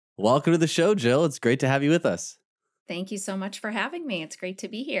Welcome to the show, Jill. It's great to have you with us. Thank you so much for having me. It's great to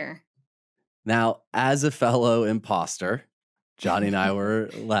be here. Now, as a fellow imposter, Johnny and I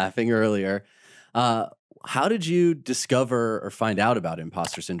were laughing earlier. Uh, how did you discover or find out about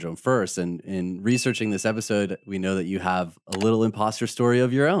imposter syndrome first? And in researching this episode, we know that you have a little imposter story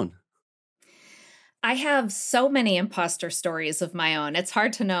of your own. I have so many imposter stories of my own. It's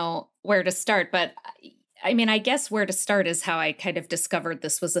hard to know where to start, but I guess where to start is how I kind of discovered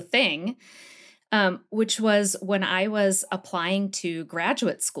this was a thing, which was when I was applying to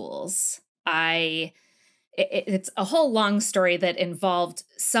graduate schools. It's a whole long story that involved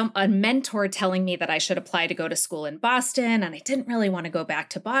a mentor telling me that I should apply to go to school in Boston, and I didn't really want to go back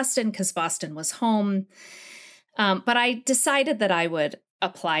to Boston because Boston was home. But I decided that I would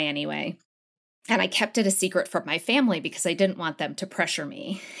apply anyway. And I kept it a secret from my family because I didn't want them to pressure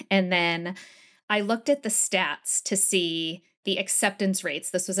me. And then I looked at the stats to see the acceptance rates.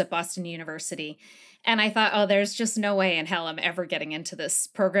 This was at Boston University. And I thought, oh, there's just no way in hell I'm ever getting into this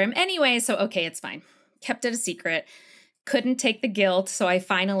program anyway. So, okay, it's fine. Kept it a secret. Couldn't take the guilt. So I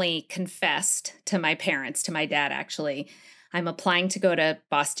finally confessed to my parents, to my dad, actually. I'm applying to go to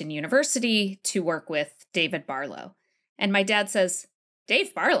Boston University to work with David Barlow. And my dad says,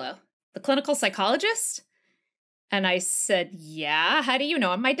 Dave Barlow? The clinical psychologist? And I said, yeah, how do you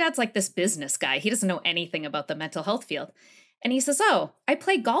know him? My dad's like this business guy. He doesn't know anything about the mental health field. And he says, oh, I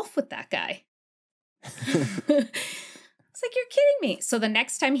play golf with that guy. It's like, you're kidding me. So the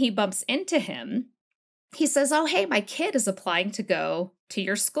next time he bumps into him, he says, oh, hey, my kid is applying to go to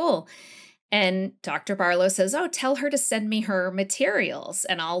your school. And Dr. Barlow says, oh, tell her to send me her materials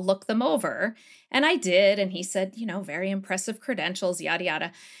and I'll look them over. And I did. And he said, very impressive credentials, yada,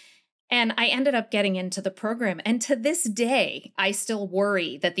 yada. And I ended up getting into the program. And to this day, I still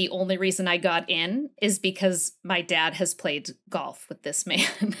worry that the only reason I got in is because my dad has played golf with this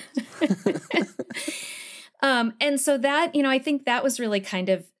man. And so that, I think that was really kind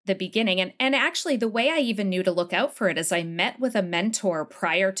of the beginning. And actually, the way I even knew to look out for it is I met with a mentor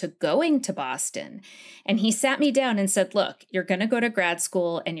prior to going to Boston. And he sat me down and said, look, you're going to go to grad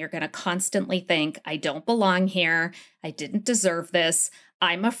school and you're going to constantly think, I don't belong here. I didn't deserve this.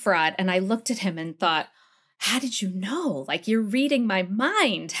 I'm a fraud. And I looked at him and thought, how did you know? Like, you're reading my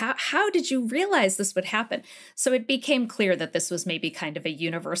mind. How did you realize this would happen? So it became clear that this was maybe kind of a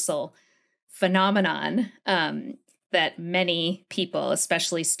universal phenomenon that many people,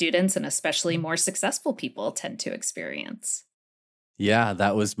 especially students and especially more successful people, tend to experience. Yeah,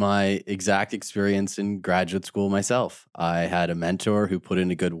 that was my exact experience in graduate school myself. I had a mentor who put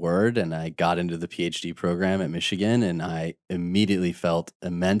in a good word and I got into the PhD program at Michigan, and I immediately felt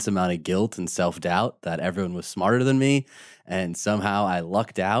immense amount of guilt and self-doubt that everyone was smarter than me and somehow I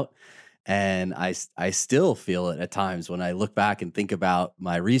lucked out. And I still feel it at times when I look back and think about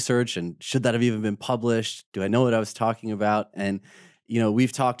my research and should that have even been published? Do I know what I was talking about? And,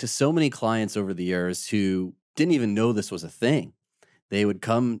 we've talked to so many clients over the years who didn't even know this was a thing. They would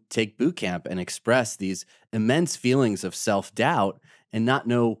come take boot camp and express these immense feelings of self-doubt and not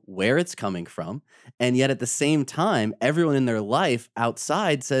know where it's coming from. And yet at the same time, everyone in their life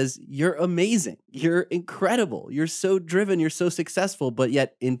outside says, you're amazing, you're incredible, you're so driven, you're so successful, but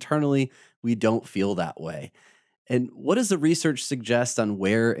yet internally we don't feel that way. And what does the research suggest on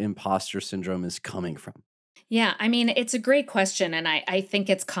where imposter syndrome is coming from? Yeah, it's a great question. And I think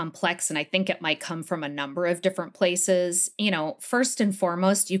it's complex, and I think it might come from a number of different places. First and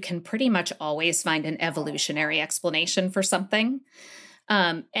foremost, you can pretty much always find an evolutionary explanation for something.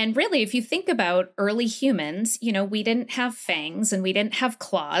 And really, if you think about early humans, we didn't have fangs and we didn't have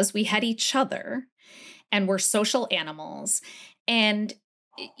claws. We had each other, and we're social animals. And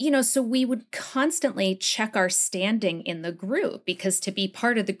so we would constantly check our standing in the group, because to be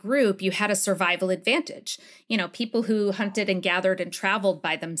part of the group, you had a survival advantage. People who hunted and gathered and traveled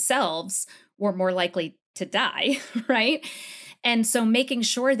by themselves were more likely to die, right? And so making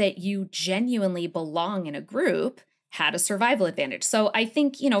sure that you genuinely belong in a group had a survival advantage. So I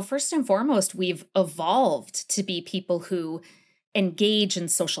think, first and foremost, we've evolved to be people who engage in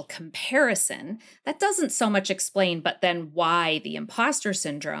social comparison. That doesn't so much explain, but then why the imposter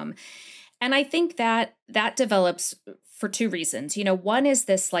syndrome. And I think that develops for two reasons. One is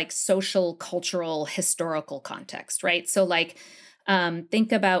this like social, cultural, historical context, right? So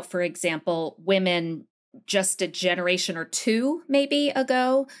think about, for example, women just a generation or two maybe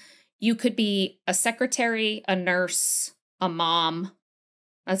ago. You could be a secretary, a nurse, a mom.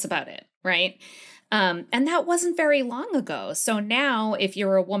 That's about it, right? And that wasn't very long ago. So now if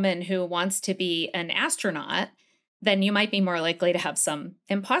you're a woman who wants to be an astronaut, then you might be more likely to have some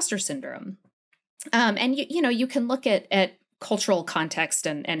imposter syndrome. And you can look at cultural context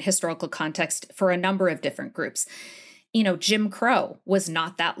and historical context for a number of different groups. Jim Crow was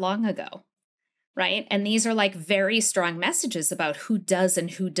not that long ago, right? And these are like very strong messages about who does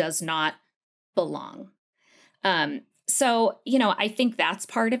and who does not belong. So, I think that's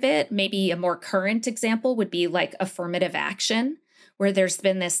part of it. Maybe a more current example would be like affirmative action, where there's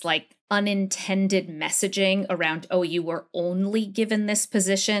been this like unintended messaging around, oh, you were only given this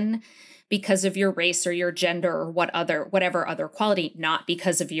position because of your race or your gender or whatever other quality, not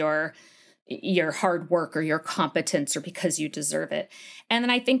because of your hard work or your competence or because you deserve it. And then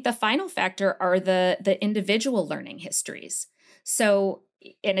I think the final factor are the individual learning histories. So,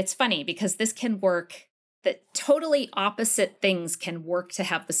 and it's funny because this can work, that totally opposite things can work to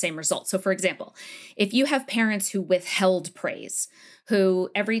have the same result. So for example, if you have parents who withheld praise, who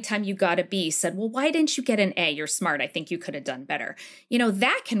every time you got a B said, well, why didn't you get an A? You're smart. I think you could have done better.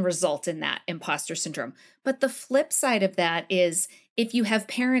 That can result in that imposter syndrome. But the flip side of that is if you have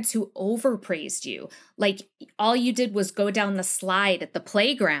parents who overpraised you, like all you did was go down the slide at the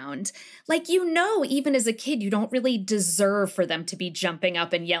playground, like, even as a kid, you don't really deserve for them to be jumping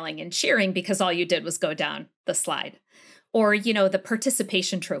up and yelling and cheering because all you did was go down the slide. Or, the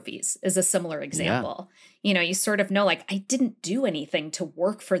participation trophies is a similar example. Yeah. You sort of know, like, I didn't do anything to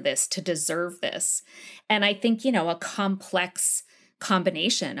work for this, to deserve this. And I think, a complex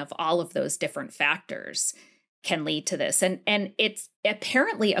combination of all of those different factors can lead to this. And it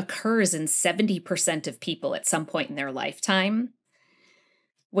apparently occurs in 70% of people at some point in their lifetime,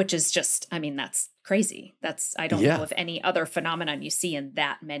 which is just, that's crazy. I don't know of any other phenomenon you see in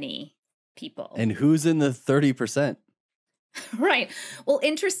that many people. And who's in the 30%? Right. Well,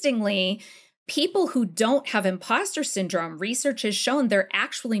 interestingly, people who don't have imposter syndrome, research has shown they're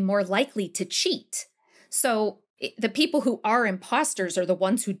actually more likely to cheat. So the people who are imposters are the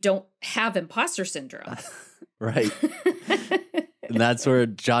ones who don't have imposter syndrome. Right. And that's where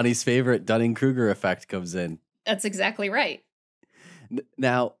Johnny's favorite Dunning-Kruger effect comes in. That's exactly right.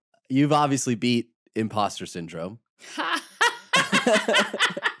 Now, you've obviously beat imposter syndrome.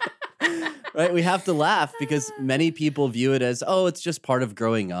 Right? We have to laugh because many people view it as, oh, it's just part of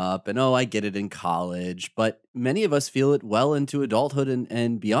growing up and, oh, I get it in college. But many of us feel it well into adulthood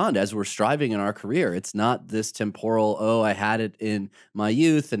and beyond as we're striving in our career. It's not this temporal, oh, I had it in my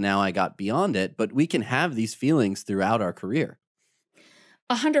youth and now I got beyond it. But we can have these feelings throughout our career.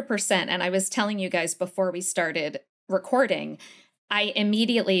 100%. And I was telling you guys before we started recording, I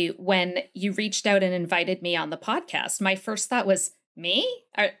immediately, when you reached out and invited me on the podcast, my first thought was, me?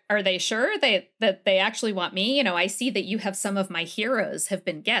 Are they sure that they actually want me? I see that you have some of my heroes have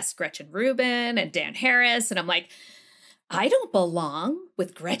been guests, Gretchen Rubin and Dan Harris. And I'm like, I don't belong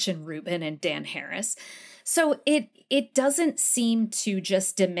with Gretchen Rubin and Dan Harris. So it doesn't seem to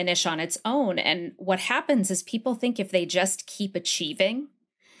just diminish on its own. And what happens is people think if they just keep achieving,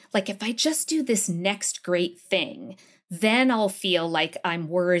 like if I just do this next great thing, then I'll feel like I'm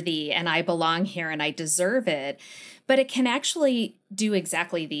worthy and I belong here and I deserve it. But it can actually do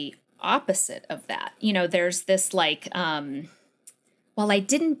exactly the opposite of that. There's this like, well, I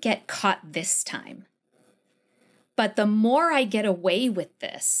didn't get caught this time. But the more I get away with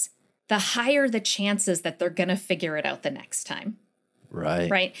this, the higher the chances that they're going to figure it out the next time.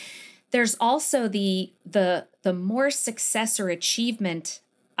 Right. Right. There's also the more success or achievement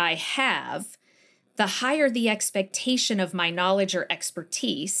I have, the higher the expectation of my knowledge or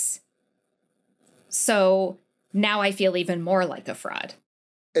expertise. So now I feel even more like a fraud.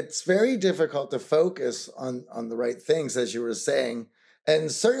 It's very difficult to focus on the right things, as you were saying.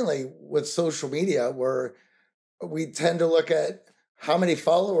 And certainly with social media, where we tend to look at how many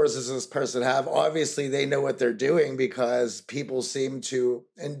followers does this person have? Obviously, they know what they're doing because people seem to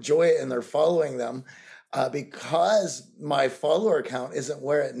enjoy it and they're following them. Because my follower count isn't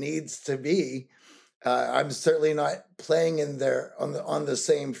where it needs to be, I'm certainly not playing in there on the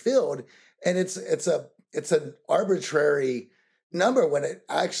same field, and it's an arbitrary number when it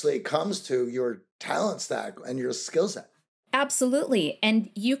actually comes to your talent stack and your skill set. Absolutely,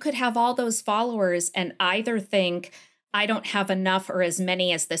 and you could have all those followers and either think I don't have enough or as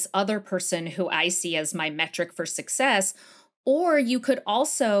many as this other person who I see as my metric for success, or you could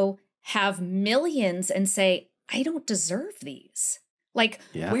also have millions and say I don't deserve these. Like,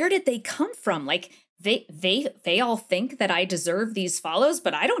 where did they come from? Like, they all think that I deserve these follows,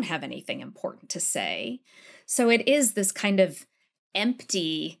 but I don't have anything important to say. So it is this kind of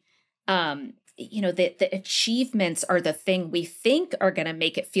empty, the achievements are the thing we think are going to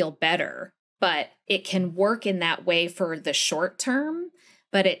make it feel better, but it can work in that way for the short term,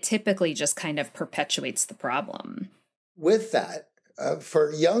 but it typically just kind of perpetuates the problem. With that,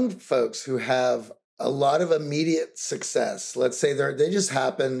 for young folks who have a lot of immediate success. Let's say they just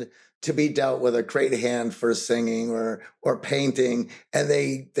happen to be dealt with a great hand for singing or painting, and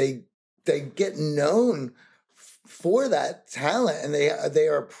they get known for that talent, and they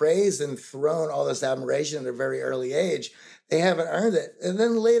are praised and thrown all this admiration at a very early age. They haven't earned it. And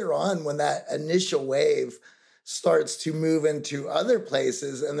then later on, when that initial wave starts to move into other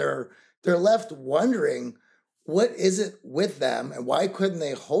places, and they're left wondering, what is it with them and why couldn't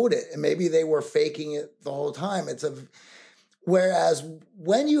they hold it? And maybe they were faking it the whole time. Whereas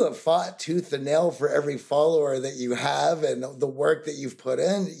when you have fought tooth and nail for every follower that you have and the work that you've put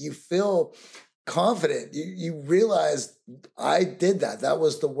in, you feel confident. You realize, I did that. That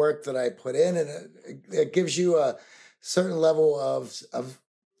was the work that I put in. And it gives you a certain level of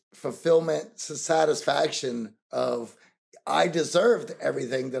fulfillment, satisfaction of, I deserved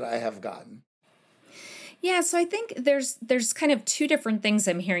everything that I have gotten. Yeah, so I think there's kind of two different things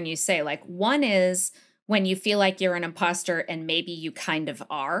I'm hearing you say. Like, one is when you feel like you're an imposter, and maybe you kind of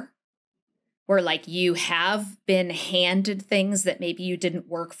are, where like you have been handed things that maybe you didn't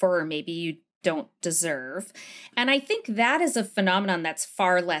work for, or maybe you don't deserve. And I think that is a phenomenon that's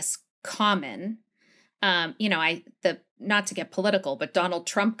far less common. Not to get political, but Donald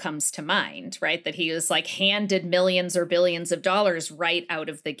Trump comes to mind, right? That he was like handed millions or billions of dollars right out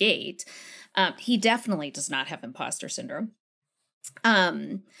of the gate. He definitely does not have imposter syndrome.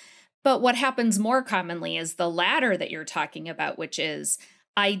 But what happens more commonly is the latter that you're talking about, which is,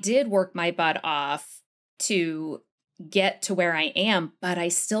 I did work my butt off to get to where I am, but I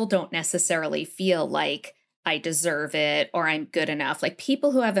still don't necessarily feel like I deserve it or I'm good enough. Like,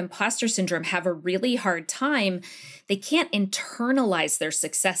 people who have imposter syndrome have a really hard time. They can't internalize their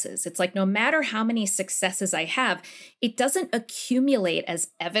successes. It's like, no matter how many successes I have, it doesn't accumulate as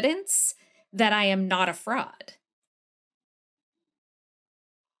evidence that I am not a fraud.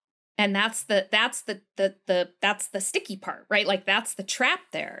 And that's the sticky part, right? Like, that's the trap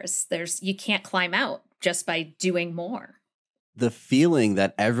there. You can't climb out just by doing more. The feeling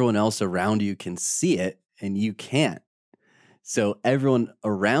that everyone else around you can see it and you can't. So everyone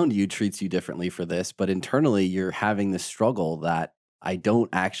around you treats you differently for this, but internally you're having this struggle that I don't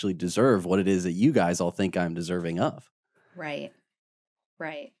actually deserve what it is that you guys all think I'm deserving of. Right.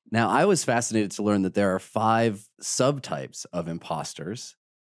 Right. Now, I was fascinated to learn that there are 5 subtypes of imposters,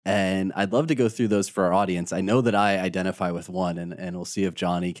 and I'd love to go through those for our audience. I know that I identify with one, and we'll see if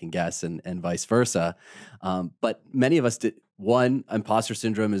Johnny can guess and vice versa. But many of us did. One, imposter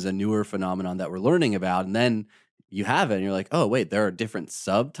syndrome is a newer phenomenon that we're learning about, and then you have it, and you're like, oh, wait, there are different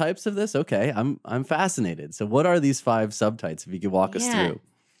subtypes of this? Okay, I'm fascinated. So what are these 5 subtypes, if you could walk us through?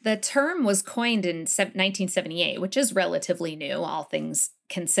 The term was coined in 1978, which is relatively new, all things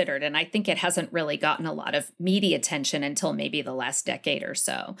considered. And I think it hasn't really gotten a lot of media attention until maybe the last decade or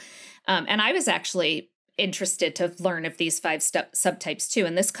so. And I was actually interested to learn of these 5 subtypes too.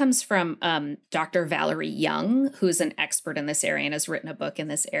 And this comes from Dr. Valerie Young, who's an expert in this area and has written a book in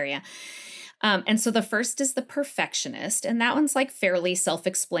this area. And so the first is the perfectionist, and that one's like fairly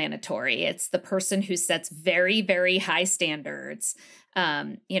self-explanatory. It's the person who sets very, very high standards,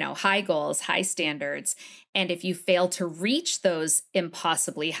 high goals, high standards. And if you fail to reach those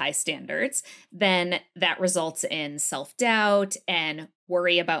impossibly high standards, then that results in self-doubt and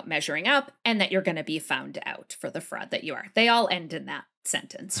worry about measuring up, and that you're going to be found out for the fraud that you are. They all end in that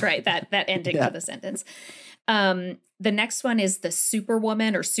sentence, right? That ending to the sentence. The next one is the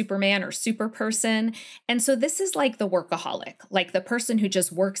superwoman or superman or super person. And so this is like the workaholic, like the person who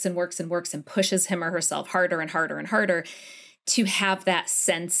just works and works and works and pushes him or herself harder and harder and harder to have that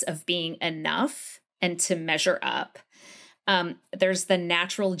sense of being enough and to measure up. There's the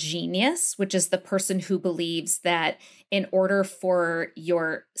natural genius, which is the person who believes that in order for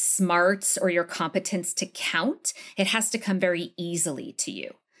your smarts or your competence to count, it has to come very easily to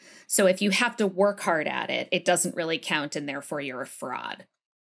you. So if you have to work hard at it, it doesn't really count, and therefore you're a fraud.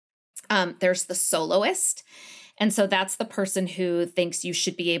 There's the soloist. And so that's the person who thinks you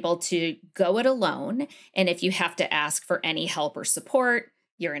should be able to go it alone. And if you have to ask for any help or support,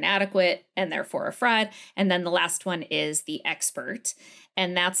 you're inadequate and therefore a fraud. And then the last one is the expert.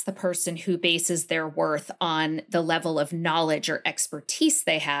 And that's the person who bases their worth on the level of knowledge or expertise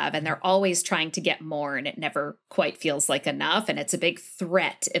they have. And they're always trying to get more, and it never quite feels like enough. And it's a big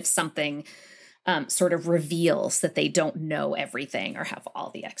threat if something sort of reveals that they don't know everything or have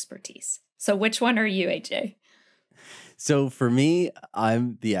all the expertise. So which one are you, AJ? So for me,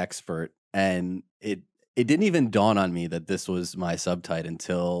 I'm the expert, and it it didn't even dawn on me that this was my subtype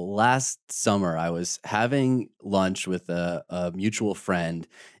until last summer. I was having lunch with a mutual friend,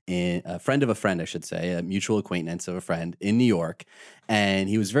 a friend of a friend, I should say, a mutual acquaintance of a friend in New York. And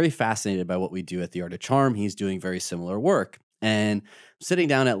he was very fascinated by what we do at the Art of Charm. He's doing very similar work. And sitting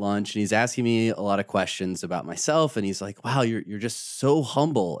down at lunch, and he's asking me a lot of questions about myself. And he's like, wow, you're just so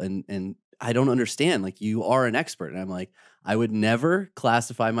humble. And I don't understand. Like, you are an expert. And I'm like, I would never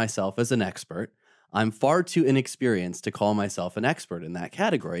classify myself as an expert. I'm far too inexperienced to call myself an expert in that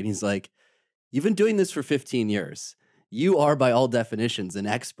category. And he's like, you've been doing this for 15 years. You are, by all definitions, an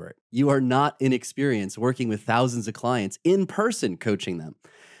expert. You are not inexperienced working with thousands of clients in person, coaching them.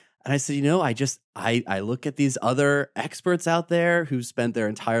 And I said, I look at these other experts out there who've spent their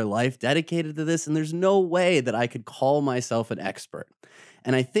entire life dedicated to this, and there's no way that I could call myself an expert.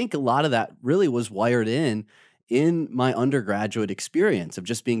 And I think a lot of that really was wired in my undergraduate experience of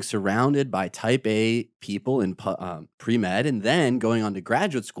just being surrounded by type A people in pre-med, and then going on to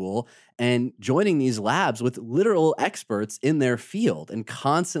graduate school and joining these labs with literal experts in their field, and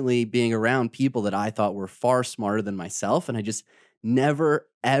constantly being around people that I thought were far smarter than myself. And I just never,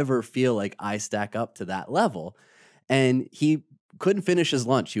 ever feel like I stack up to that level. And he couldn't finish his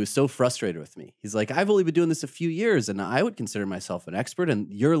lunch. He was so frustrated with me. He's like, I've only been doing this a few years, and I would consider myself an expert.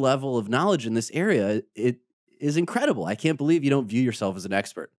 And your level of knowledge in this area, it is incredible. I can't believe you don't view yourself as an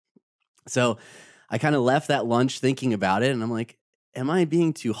expert. So I kind of left that lunch thinking about it. And I'm like, am I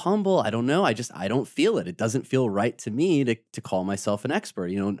being too humble? I don't know. I don't feel it. It doesn't feel right to me to call myself an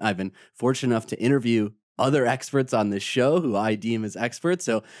expert. I've been fortunate enough to interview other experts on this show who I deem as experts.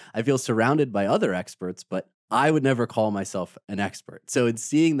 So I feel surrounded by other experts, but I would never call myself an expert. So in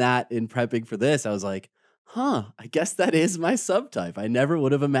seeing that in prepping for this, I was like, I guess that is my subtype. I never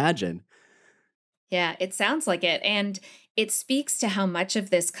would have imagined. Yeah, it sounds like it. And it speaks to how much of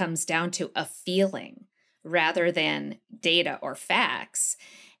this comes down to a feeling rather than data or facts.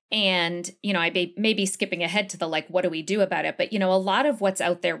 And, I may be skipping ahead to the what do we do about it? But, a lot of what's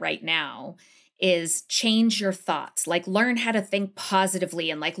out there right now is change your thoughts, learn how to think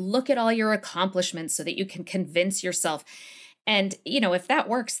positively, and look at all your accomplishments so that you can convince yourself. And, if that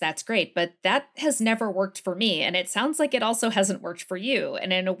works, that's great. But that has never worked for me. And it sounds like it also hasn't worked for you.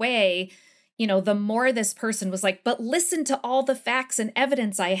 And in a way, the more this person was like, but listen to all the facts and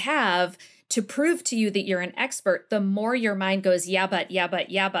evidence I have to prove to you that you're an expert, the more your mind goes, yeah,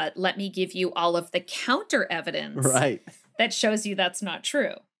 but let me give you all of the counter evidence that shows you that's not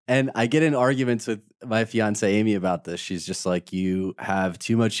true. And I get in arguments with my fiance, Amy, about this. She's just like, you have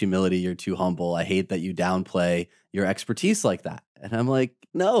too much humility. You're too humble. I hate that you downplay your expertise like that. And I'm like,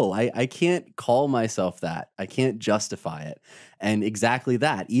 no, I can't call myself that. I can't justify it. And exactly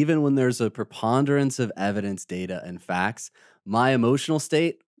that, even when there's a preponderance of evidence, data, and facts, my emotional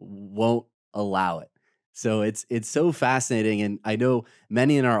state won't allow it. So it's so fascinating. And I know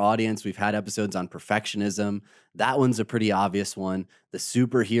many in our audience, we've had episodes on perfectionism. That one's a pretty obvious one. The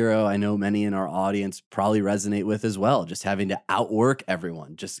superhero, I know many in our audience probably resonate with as well. Just having to outwork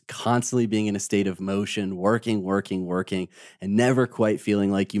everyone, just constantly being in a state of motion, working, and never quite feeling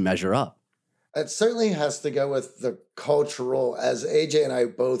like you measure up. It certainly has to go with the cultural. As AJ and I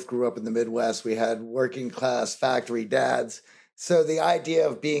both grew up in the Midwest, we had working class factory dads. So the idea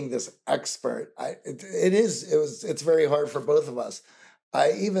of being this expert, it's very hard for both of us.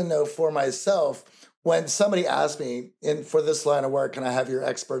 I even know for myself, when somebody asks me, for this line of work, can I have your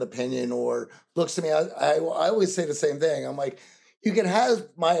expert opinion, or looks to me, I always say the same thing. I'm like, you can have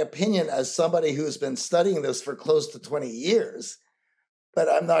my opinion as somebody who's been studying this for close to 20 years, but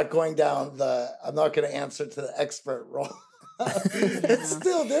I'm not going I'm not going to answer to the expert role. It's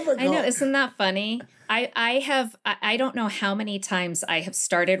still difficult. I know. Isn't that funny? I don't know how many times I have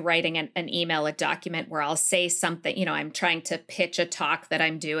started writing an email, a document where I'll say something, I'm trying to pitch a talk that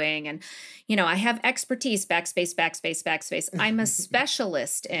I'm doing. And, I have expertise, backspace. I'm a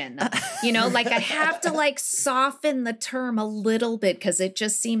specialist in, I have to soften the term a little bit because it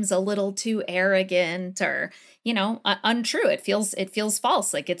just seems a little too arrogant or, untrue. It feels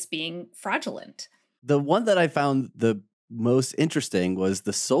false, like it's being fraudulent. The one that I found the most interesting was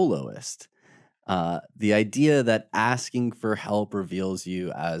the soloist. The idea that asking for help reveals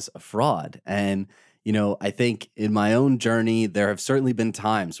you as a fraud. And, I think in my own journey, there have certainly been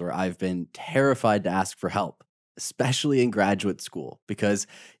times where I've been terrified to ask for help, especially in graduate school, because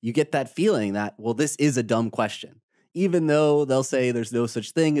you get that feeling that, well, this is a dumb question. Even though they'll say there's no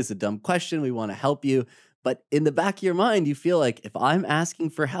such thing as a dumb question, we want to help you. But in the back of your mind, you feel like if I'm asking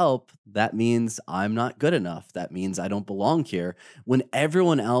for help, that means I'm not good enough. That means I don't belong here, when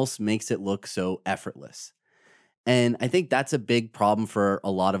everyone else makes it look so effortless. And I think that's a big problem for a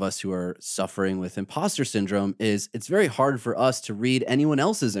lot of us who are suffering with imposter syndrome is it's very hard for us to read anyone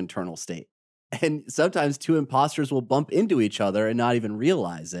else's internal state. And sometimes two imposters will bump into each other and not even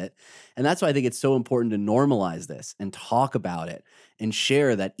realize it. And that's why I think it's so important to normalize this and talk about it and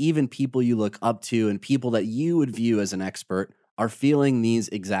share that even people you look up to and people that you would view as an expert are feeling these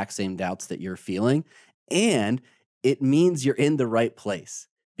exact same doubts that you're feeling. And it means you're in the right place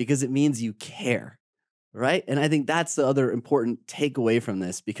because it means you care. Right. And I think that's the other important takeaway from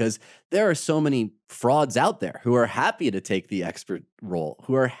this, because there are so many frauds out there who are happy to take the expert role,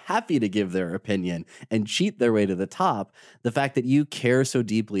 who are happy to give their opinion and cheat their way to the top. The fact that you care so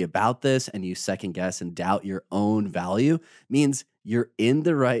deeply about this and you second guess and doubt your own value means you're in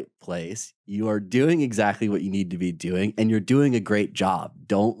the right place. You are doing exactly what you need to be doing, and you're doing a great job.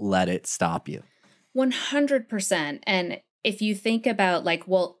 Don't let it stop you. 100%. And if you think about like,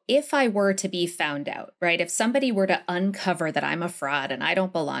 well, if I were to be found out, right? If somebody were to uncover that I'm a fraud and I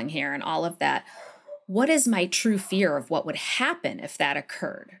don't belong here and all of that, what is my true fear of what would happen if that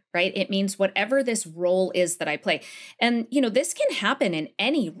occurred, right? It means whatever this role is that I play. And, this can happen in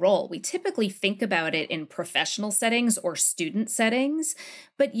any role. We typically think about it in professional settings or student settings,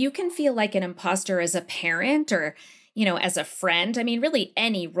 but you can feel like an imposter as a parent or, as a friend. I mean, really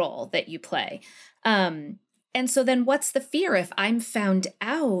any role that you play. And so then what's the fear? If I'm found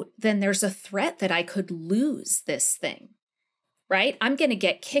out, then there's a threat that I could lose this thing, right? I'm going to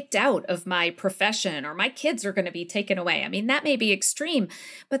get kicked out of my profession or my kids are going to be taken away. I mean, that may be extreme,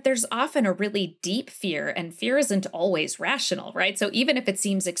 but there's often a really deep fear, and fear isn't always rational, right? So even if it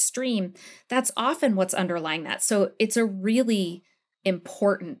seems extreme, that's often what's underlying that. So it's a really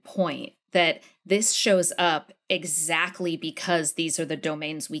important point that this shows up exactly because these are the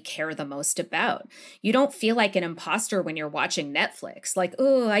domains we care the most about. You don't feel like an imposter when you're watching Netflix, like,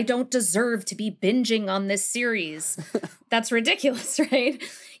 oh, I don't deserve to be binging on this series. That's ridiculous, right?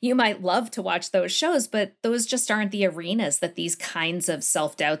 You might love to watch those shows, but those just aren't the arenas that these kinds of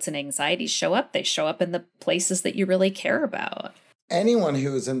self-doubts and anxieties show up. They show up in the places that you really care about. Anyone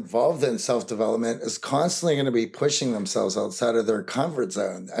who is involved in self-development is constantly going to be pushing themselves outside of their comfort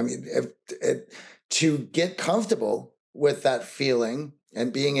zone. I mean, to get comfortable with that feeling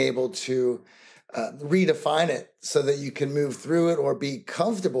and being able to redefine it so that you can move through it or be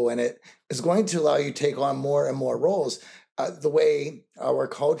comfortable in it is going to allow you to take on more and more roles. The way our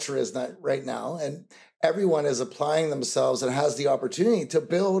culture is not right now, and everyone is applying themselves and has the opportunity to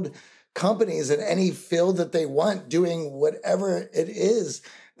build companies in any field that they want, doing whatever it is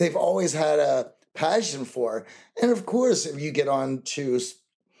they've always had a passion for. And of course, if you get on to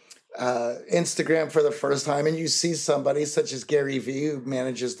Instagram for the first time and you see somebody such as Gary Vee, who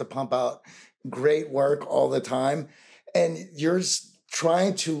manages to pump out great work all the time, and you're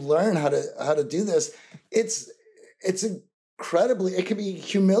trying to learn how to do this, it's incredibly, it can be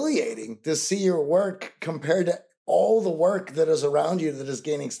humiliating to see your work compared to all the work that is around you that is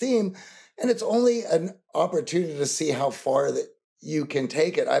gaining steam. And it's only an opportunity to see how far that you can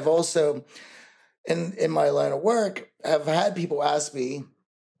take it. I've also, in my line of work, have had people ask me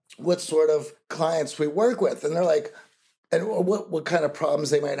what sort of clients we work with. And they're like, and what kind of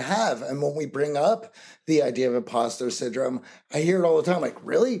problems they might have. And when we bring up the idea of imposter syndrome, I hear it all the time, like,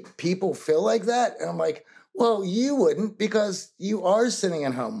 really? People feel like that? And I'm like, well, you wouldn't, because you are sitting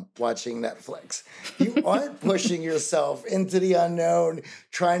at home watching Netflix. You aren't pushing yourself into the unknown,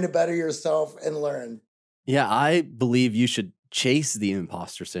 trying to better yourself and learn. Yeah, I believe you should chase the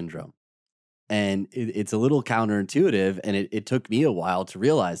imposter syndrome. And it's a little counterintuitive. And it took me a while to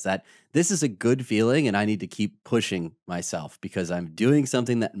realize that this is a good feeling and I need to keep pushing myself because I'm doing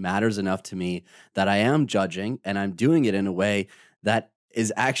something that matters enough to me that I am judging, and I'm doing it in a way that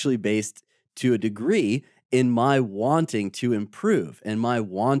is actually based to a degree in my wanting to improve and my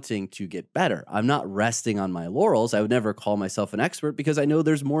wanting to get better. I'm not resting on my laurels. I would never call myself an expert because I know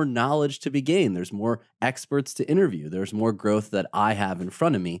there's more knowledge to be gained. There's more experts to interview. There's more growth that I have in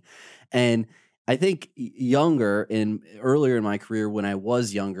front of me. And I think earlier in my career, when I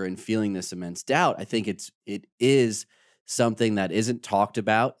was younger and feeling this immense doubt, I think it is something that isn't talked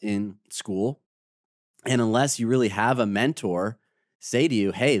about in school. And unless you really have a mentor say to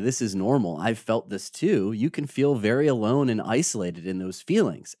you, hey, this is normal, I've felt this too, you can feel very alone and isolated in those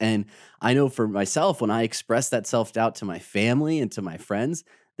feelings. And I know for myself, when I expressed that self-doubt to my family and to my friends,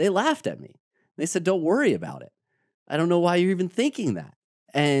 they laughed at me. They said, don't worry about it. I don't know why you're even thinking that.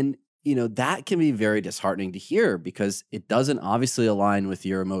 And that can be very disheartening to hear because it doesn't obviously align with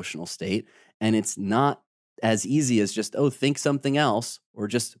your emotional state. And it's not as easy as just, think something else or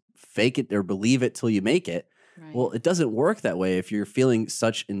just fake it or believe it till you make it. Right. Well, it doesn't work that way if you're feeling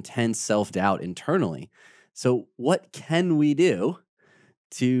such intense self-doubt internally. So, what can we do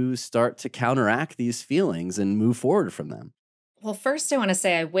to start to counteract these feelings and move forward from them? Well, first, I want to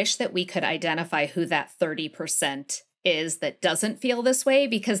say I wish that we could identify who that 30% is that doesn't feel this way,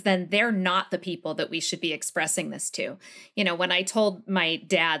 because then they're not the people that we should be expressing this to. You know, when I told my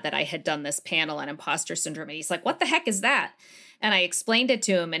dad that I had done this panel on imposter syndrome, and he's like, "What the heck is that?" And I explained it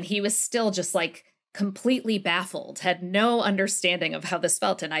to him, and he was still just like completely baffled, had no understanding of how this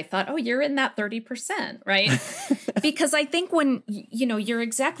felt. And I thought, oh, you're in that 30%, right? Because I think when, you know, you're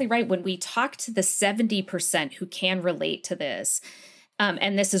exactly right. When we talk to the 70% who can relate to this,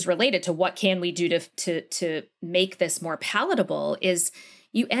 and this is related to what can we do to make this more palatable, is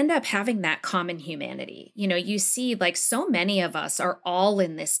you end up having that common humanity. You know, you see like so many of us are all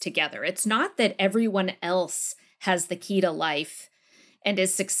in this together. It's not that everyone else has the key to life and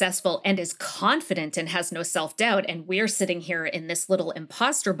is successful and is confident and has no self-doubt, and we're sitting here in this little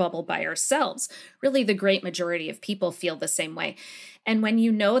imposter bubble by ourselves. Really, the great majority of people feel the same way. And when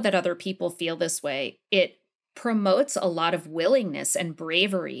you know that other people feel this way, it promotes a lot of willingness and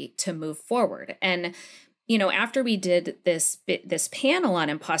bravery to move forward. And you know, after we did this panel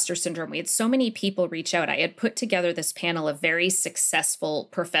on imposter syndrome, we had so many people reach out. I had put together this panel of very successful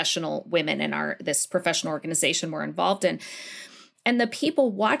professional women in this professional organization we're involved in. And the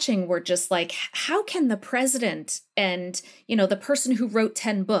people watching were just like, how can the president and, you know, the person who wrote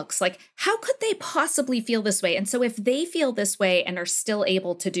 10 books, like, how could they possibly feel this way? And so if they feel this way and are still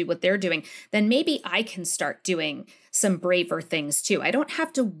able to do what they're doing, then maybe I can start doing some braver things too. I don't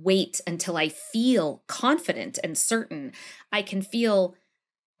have to wait until I feel confident and certain. I can feel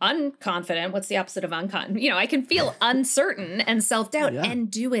unconfident. What's the opposite of unconfident? You know, I can feel uncertain and self-doubt and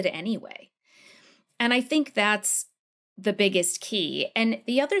do it anyway. And I think that's the biggest key. And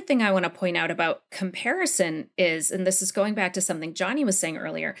the other thing I want to point out about comparison is, and this is going back to something Johnny was saying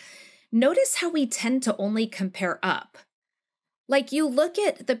earlier, notice how we tend to only compare up. Like you look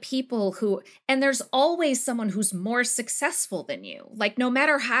at the people who, and there's always someone who's more successful than you. Like no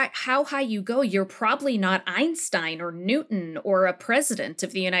matter how high you go, you're probably not Einstein or Newton or a president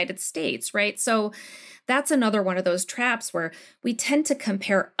of the United States, right? So that's another one of those traps where we tend to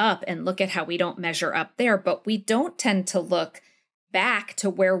compare up and look at how we don't measure up there, but we don't tend to look back to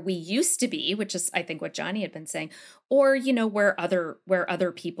where we used to be, which is, I think, what Johnny had been saying, or, you know, where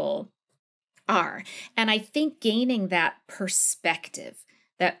other people are. And I think gaining that perspective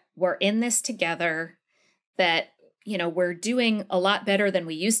that we're in this together, that, you know, we're doing a lot better than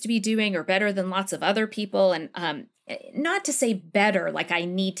we used to be doing or better than lots of other people. And not to say better, like I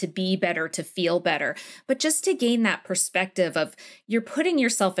need to be better to feel better, but just to gain that perspective of you're putting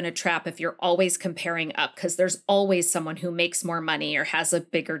yourself in a trap if you're always comparing up, because there's always someone who makes more money or has a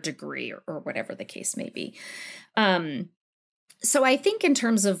bigger degree or whatever the case may be. So I think in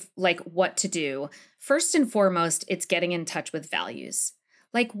terms of like what to do, first and foremost, it's getting in touch with values.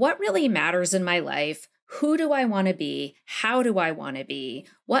 Like what really matters in my life? Who do I want to be? How do I want to be?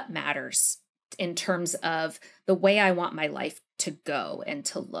 What matters in terms of the way I want my life to go and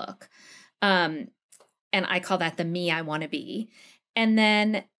to look? And I call that the me I want to be. And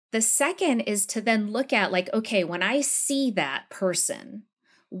then the second is to then look at like, okay, when I see that person,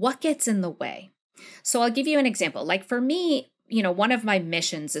 what gets in the way? So I'll give you an example. Like for me, you know, one of my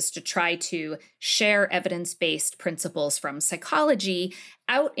missions is to try to share evidence-based principles from psychology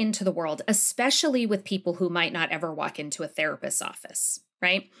out into the world, especially with people who might not ever walk into a therapist's office,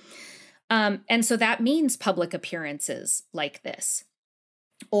 right? And so that means public appearances like this,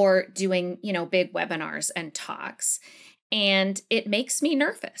 or doing, you know, big webinars and talks. And it makes me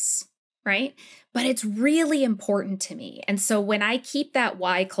nervous, right? But it's really important to me. And so when I keep that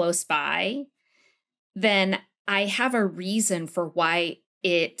why close by, then I have a reason for why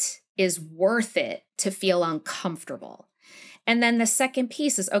it is worth it to feel uncomfortable. And then the second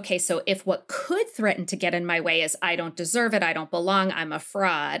piece is, okay, so if what could threaten to get in my way is I don't deserve it, I don't belong, I'm a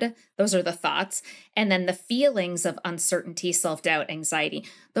fraud, those are the thoughts. And then the feelings of uncertainty, self-doubt, anxiety,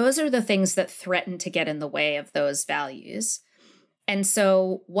 those are the things that threaten to get in the way of those values. And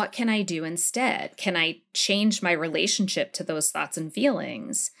so what can I do instead? Can I change my relationship to those thoughts and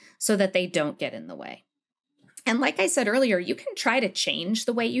feelings so that they don't get in the way? And like I said earlier, you can try to change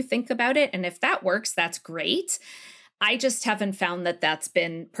the way you think about it. And if that works, that's great. I just haven't found that that's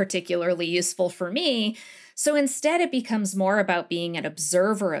been particularly useful for me. So instead, it becomes more about being an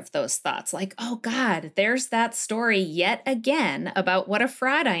observer of those thoughts. Like, oh God, there's that story yet again about what a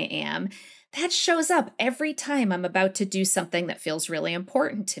fraud I am. That shows up every time I'm about to do something that feels really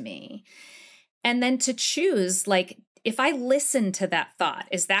important to me. And then to choose, like, if I listen to that thought,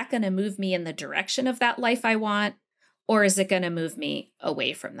 is that going to move me in the direction of that life I want? Or is it going to move me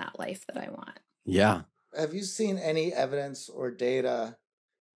away from that life that I want? Yeah. have you seen any evidence or data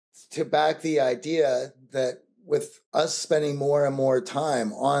to back the idea that with us spending more and more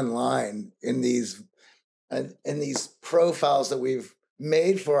time online in these profiles that we've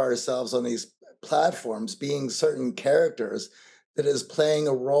made for ourselves on these platforms, being certain characters, that is playing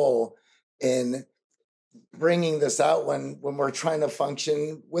a role in bringing this out when we're trying to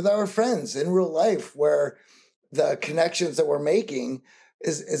function with our friends in real life, where the connections that we're making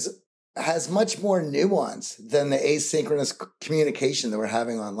is has much more nuance than the asynchronous communication that we're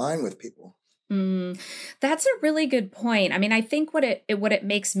having online with people. That's a really good point. I mean, I think what it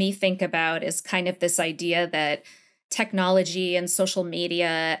makes me think about is kind of this idea that technology and social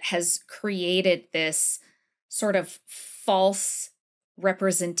media has created this sort of false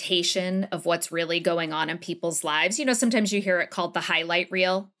representation of what's really going on in people's lives. You know, sometimes you hear it called the highlight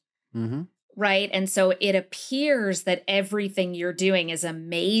reel. Mm-hmm. Right. And so it appears that everything you're doing is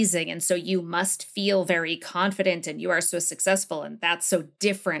amazing. And so you must feel very confident and you are so successful. And that's so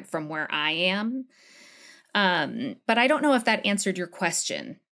different from where I am. But I don't know if that answered your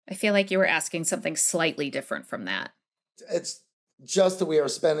question. I feel like you were asking something slightly different from that. It's just that we are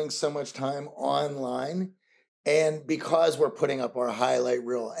spending so much time online. And because we're putting up our highlight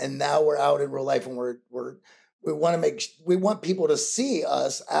reel and now we're out in real life and we want people to see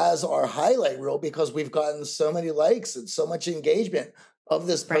us as our highlight reel because we've gotten so many likes and so much engagement of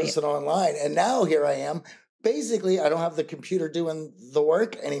this person online. And now here I am. Basically, I don't have the computer doing the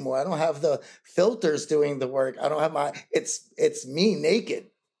work anymore. I don't have the filters doing the work. I don't have it's me naked.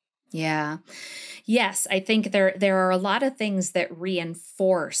 Yeah. Yes, I think there are a lot of things that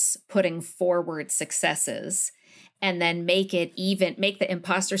reinforce putting forward successes and then make the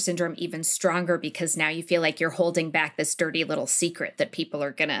imposter syndrome even stronger because now you feel like you're holding back this dirty little secret that people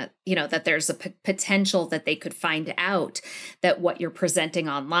are gonna, that there's a potential that they could find out that what you're presenting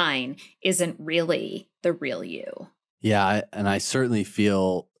online isn't really the real you. Yeah, and I certainly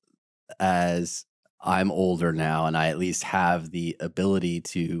feel as I'm older now and I at least have the ability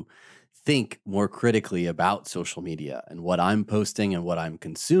to think more critically about social media and what I'm posting and what I'm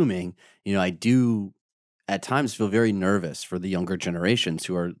consuming, I do at times feel very nervous for the younger generations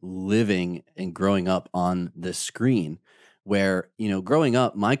who are living and growing up on the screen where, growing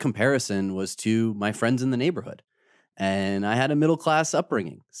up, my comparison was to my friends in the neighborhood. And I had a middle class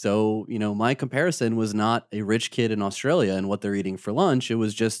upbringing. So, my comparison was not a rich kid in Australia and what they're eating for lunch. It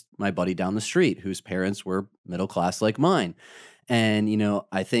was just my buddy down the street whose parents were middle class like mine. And,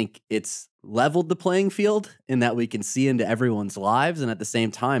 I think it's leveled the playing field in that we can see into everyone's lives. And at the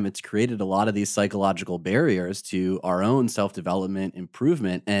same time, it's created a lot of these psychological barriers to our own self-development,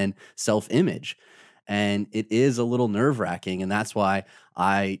 improvement, and self-image. And it is a little nerve-wracking. And that's why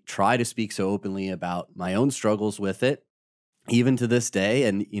I try to speak so openly about my own struggles with it, even to this day.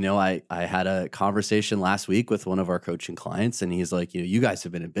 And, I had a conversation last week with one of our coaching clients, and he's like, you guys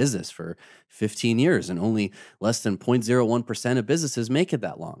have been in business for 15 years and only less than 0.01% of businesses make it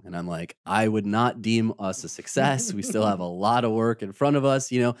that long. And I'm like, I would not deem us a success. We still have a lot of work in front of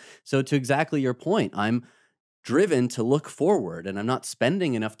us, So to exactly your point, I'm driven to look forward and I'm not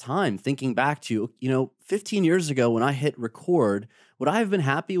spending enough time thinking back to, 15 years ago when I hit record, would I have been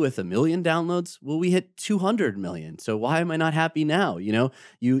happy with 1 million downloads? Well, we hit 200 million. So why am I not happy now? You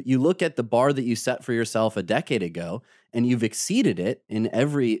look at the bar that you set for yourself a decade ago and you've exceeded it in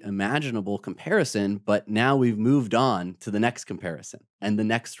every imaginable comparison, but now we've moved on to the next comparison and the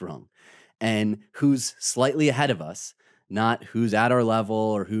next rung and who's slightly ahead of us, not who's at our level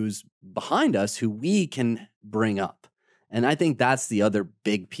or who's behind us, who we can bring up. And I think that's the other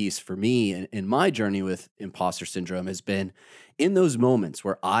big piece for me in my journey with imposter syndrome has been in those moments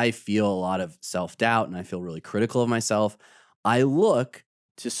where I feel a lot of self-doubt and I feel really critical of myself, I look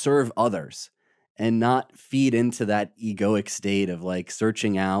to serve others and not feed into that egoic state of like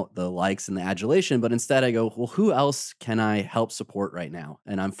searching out the likes and the adulation, but instead I go, well, who else can I help support right now?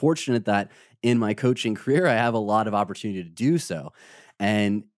 And I'm fortunate that in my coaching career, I have a lot of opportunity to do so.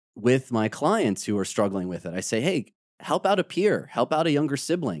 And with my clients who are struggling with it, I say, hey, help out a peer, help out a younger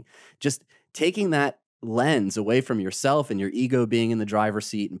sibling. Just taking that lens away from yourself and your ego being in the driver's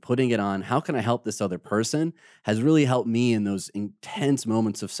seat and putting it on, how can I help this other person, has really helped me in those intense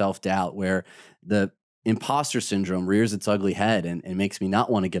moments of self-doubt where the imposter syndrome rears its ugly head and makes me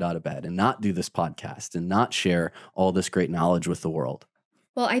not want to get out of bed and not do this podcast and not share all this great knowledge with the world.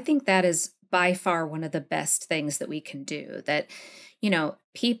 Well, I think that is by far one of the best things that we can do, that,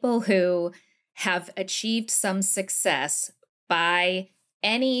 people who have achieved some success by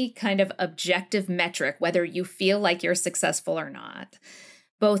any kind of objective metric, whether you feel like you're successful or not,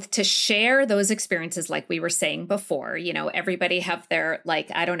 both to share those experiences, like we were saying before. Everybody have their,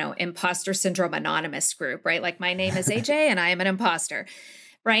 like, I don't know, imposter syndrome anonymous group, right? Like, my name is AJ and I am an imposter,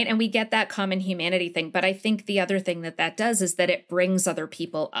 right? And we get that common humanity thing. But I think the other thing that does is that it brings other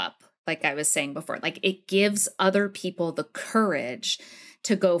people up, like I was saying before. Like, it gives other people the courage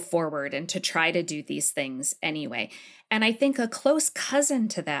to go forward and to try to do these things anyway. And I think a close cousin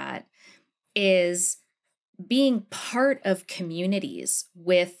to that is being part of communities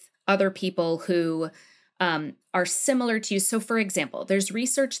with other people who are similar to you. So, for example, there's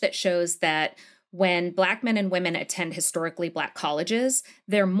research that shows that when Black men and women attend historically Black colleges,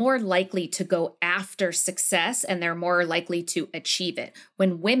 they're more likely to go after success and they're more likely to achieve it.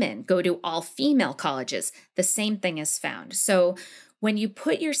 When women go to all-female colleges, the same thing is found. So when you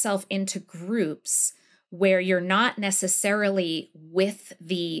put yourself into groups where you're not necessarily with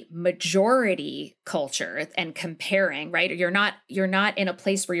the majority culture and comparing, right? Or you're not in a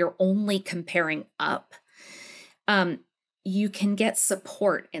place where you're only comparing up. You can get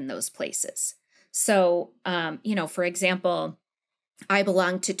support in those places. So, for example, I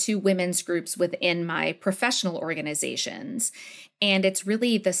belong to 2 women's groups within my professional organizations, and it's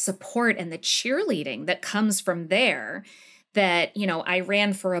really the support and the cheerleading that comes from there that, I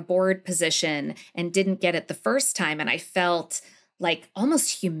ran for a board position and didn't get it the first time. And I felt like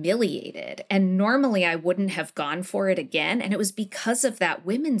almost humiliated. And normally I wouldn't have gone for it again. And it was because of that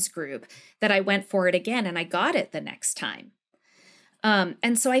women's group that I went for it again and I got it the next time.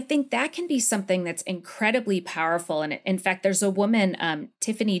 And so I think that can be something that's incredibly powerful. And in fact, there's a woman,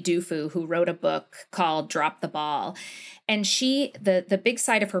 Tiffany Dufu, who wrote a book called Drop the Ball. And the big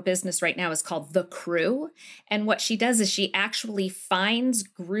side of her business right now is called The Crew. And what she does is she actually finds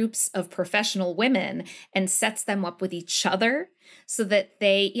groups of professional women and sets them up with each other so that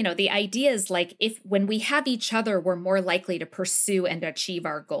they, the idea is like, when we have each other, we're more likely to pursue and achieve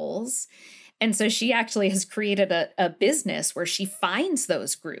our goals. And so she actually has created a business where she finds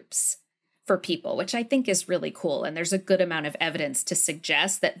those groups for people, which I think is really cool. And there's a good amount of evidence to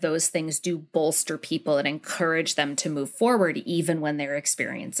suggest that those things do bolster people and encourage them to move forward, even when they're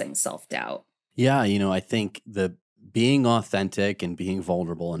experiencing self-doubt. Yeah, I think the being authentic and being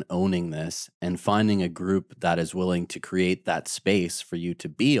vulnerable and owning this and finding a group that is willing to create that space for you to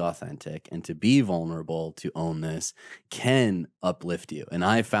be authentic and to be vulnerable, to own this, can uplift you. And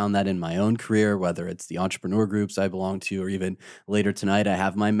I found that in my own career, whether it's the entrepreneur groups I belong to, or even later tonight, I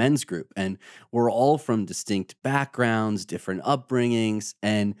have my men's group. And we're all from distinct backgrounds, different upbringings,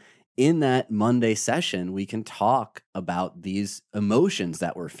 and in that Monday session, we can talk about these emotions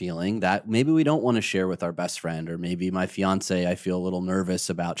that we're feeling that maybe we don't want to share with our best friend, or maybe my fiance I feel a little nervous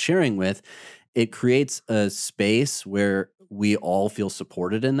about sharing with. It creates a space where we all feel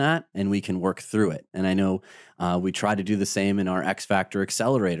supported in that and we can work through it. And I know we try to do the same in our X Factor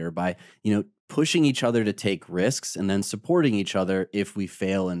Accelerator by, pushing each other to take risks and then supporting each other if we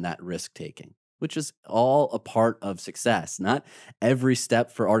fail in that risk taking, which is all a part of success. Not every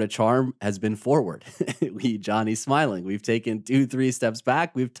step for Art of Charm has been forward. Johnny's smiling. We've taken 2-3 steps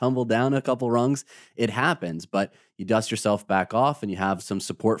back. We've tumbled down a couple rungs. It happens, but you dust yourself back off and you have some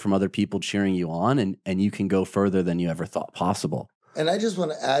support from other people cheering you on, and you can go further than you ever thought possible. And I just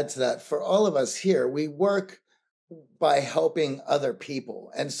want to add to that, for all of us here, we work by helping other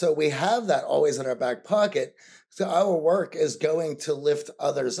people. And so we have that always in our back pocket. So our work is going to lift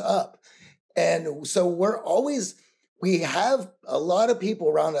others up. And so we have a lot of people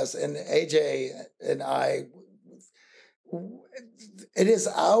around us, and AJ and I, it is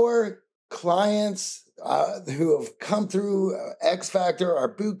our clients who have come through X Factor, our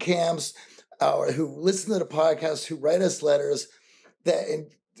boot camps, who listen to the podcast, who write us letters,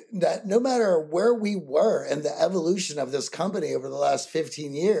 that no matter where we were in the evolution of this company over the last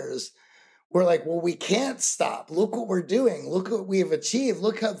 15 years, we're like, well, we can't stop. Look what we're doing. Look what we have achieved.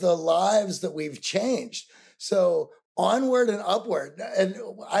 Look at the lives that we've changed. So onward and upward. And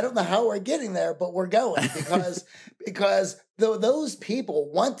I don't know how we're getting there, but we're going because those people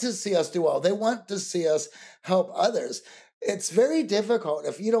want to see us do well. They want to see us help others. It's very difficult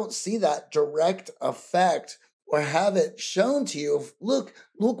if you don't see that direct effect or have it shown to you. Look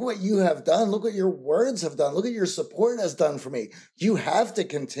what you have done. Look what your words have done. Look what your support has done for me. You have to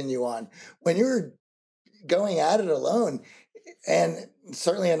continue on. When you're going at it alone, and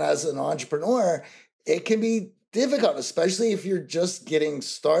certainly as an entrepreneur, it can be difficult, especially if you're just getting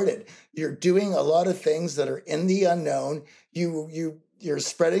started. You're doing a lot of things that are in the unknown. You're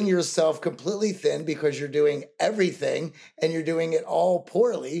spreading yourself completely thin because you're doing everything and you're doing it all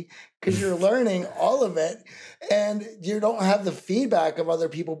poorly because you're learning all of it, and you don't have the feedback of other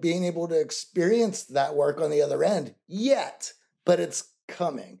people being able to experience that work on the other end yet, but it's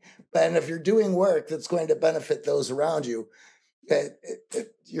coming. And if you're doing work that's going to benefit those around you,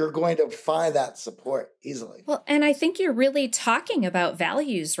 you're going to find that support easily. Well, and I think you're really talking about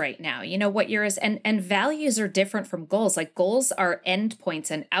values right now. You know, what yours and values are different from goals. Like, goals are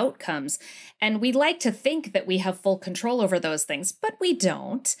endpoints and outcomes. And we like to think that we have full control over those things, but we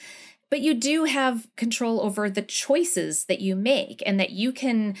don't. But you do have control over the choices that you make, and that you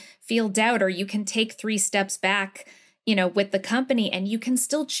can feel doubt, or you can take 3 steps back, you know, with the company, and you can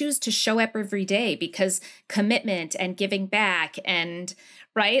still choose to show up every day, because commitment and giving back and,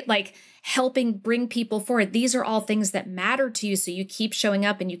 right, like helping bring people forward, these are all things that matter to you. So you keep showing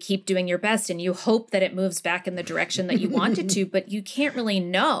up and you keep doing your best, and you hope that it moves back in the direction that you want it to, but you can't really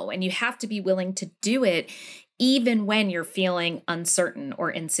know. And you have to be willing to do it, even when you're feeling uncertain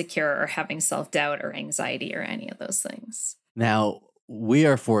or insecure or having self-doubt or anxiety or any of those things. Now, we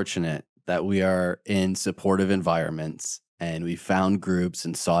are fortunate that we are in supportive environments, and we found groups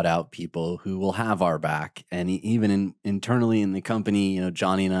and sought out people who will have our back. And even internally in the company, you know,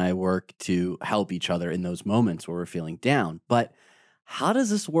 Johnny and I work to help each other in those moments where we're feeling down. But how does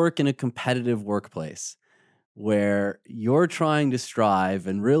this work in a competitive workplace where you're trying to strive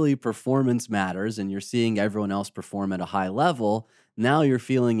and really performance matters, and you're seeing everyone else perform at a high level? Now you're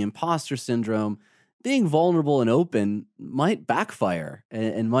feeling imposter syndrome. Being vulnerable and open might backfire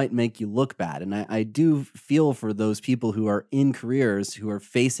and might make you look bad. And I do feel for those people who are in careers who are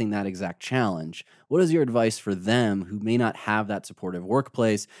facing that exact challenge. What is your advice for them who may not have that supportive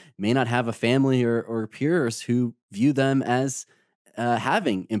workplace, may not have a family or peers who view them as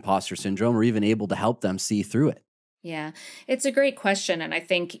having imposter syndrome, or even able to help them see through it? Yeah, it's a great question. And I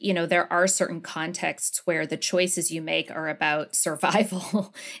think, you know, there are certain contexts where the choices you make are about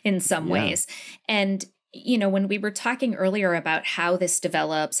survival in some ways. And, you know, when we were talking earlier about how this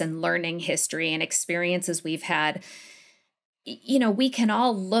develops and learning history and experiences we've had, you know, we can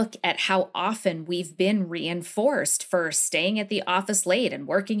all look at how often we've been reinforced for staying at the office late and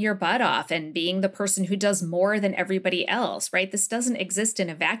working your butt off and being the person who does more than everybody else, right? This doesn't exist in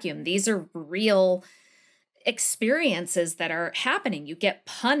a vacuum. These are real experiences that are happening. You get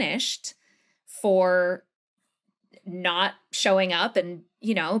punished for not showing up and,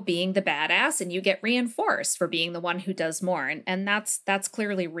 you know, being the badass, and you get reinforced for being the one who does more. And that's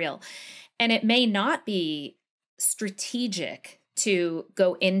clearly real. And it may not be strategic to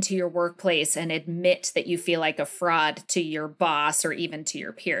go into your workplace and admit that you feel like a fraud to your boss or even to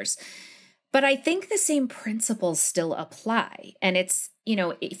your peers. But I think the same principles still apply. And it's, you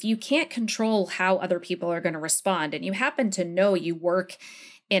know, if you can't control how other people are going to respond, and you happen to know you work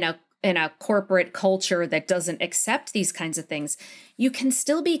in a corporate culture that doesn't accept these kinds of things, you can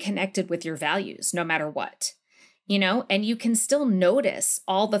still be connected with your values no matter what, you know, and you can still notice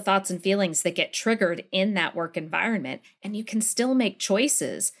all the thoughts and feelings that get triggered in that work environment. And you can still make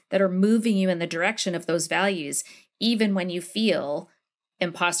choices that are moving you in the direction of those values, even when you feel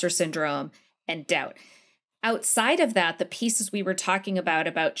imposter syndrome and doubt. Outside of that, the pieces we were talking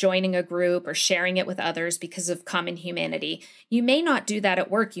about joining a group or sharing it with others because of common humanity, you may not do that at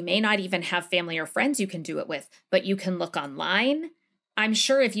work. You may not even have family or friends you can do it with, but you can look online. I'm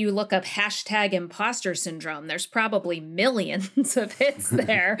sure if you look up #imposter syndrome, there's probably millions of hits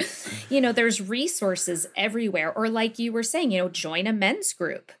there. You know, there's resources everywhere. Or like you were saying, you know, join a men's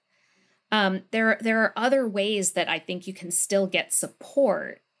group. There are other ways that I think you can still get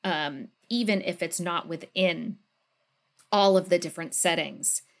support, even if it's not within all of the different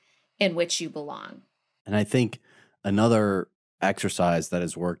settings in which you belong. And I think another exercise that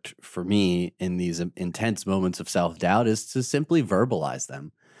has worked for me in these intense moments of self-doubt is to simply verbalize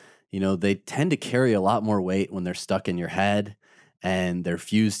them. You know, they tend to carry a lot more weight when they're stuck in your head and they're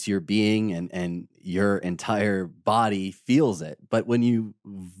fused to your being, and your entire body feels it. But when you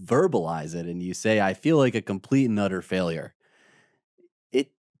verbalize it and you say, I feel like a complete and utter failure,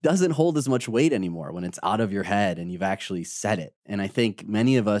 it doesn't hold as much weight anymore when it's out of your head and you've actually said it. And I think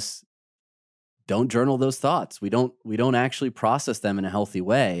many of us don't journal those thoughts. We don't actually process them in a healthy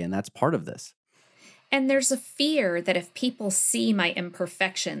way, and that's part of this. And there's a fear that if people see my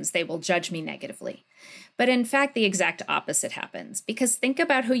imperfections, they will judge me negatively. But in fact, the exact opposite happens. Because think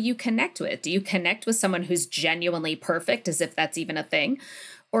about who you connect with. Do you connect with someone who's genuinely perfect, as if that's even a thing?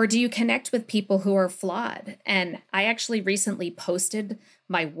 Or do you connect with people who are flawed? And I actually recently posted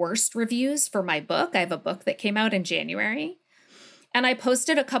my worst reviews for my book. I have a book that came out in January. And I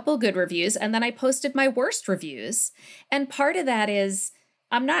posted a couple good reviews, and then I posted my worst reviews. And part of that is,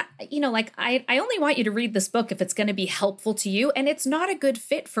 I'm not, you know, like I only want you to read this book if it's going to be helpful to you. And it's not a good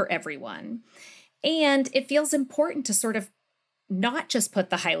fit for everyone. And it feels important to sort of not just put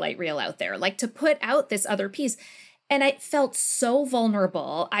the highlight reel out there, like to put out this other piece. And I felt so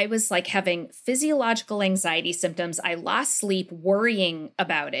vulnerable. I was like having physiological anxiety symptoms. I lost sleep worrying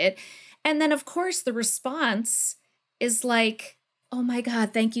about it. And then, of course, the response is like, oh my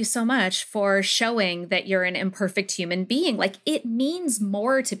God, thank you so much for showing that you're an imperfect human being. Like, it means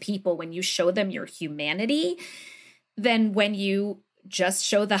more to people when you show them your humanity than when you just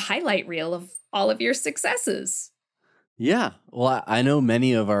show the highlight reel of all of your successes. Yeah. Well, I know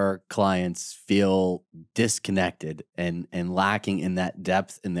many of our clients feel disconnected and lacking in that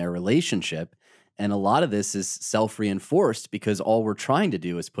depth in their relationship. And a lot of this is self-reinforced because all we're trying to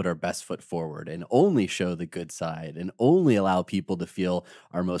do is put our best foot forward and only show the good side and only allow people to feel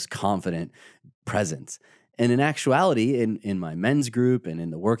our most confident presence. And in actuality, in my men's group and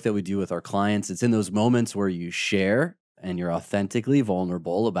in the work that we do with our clients, it's in those moments where you share and you're authentically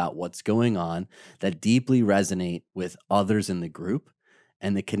vulnerable about what's going on that deeply resonate with others in the group.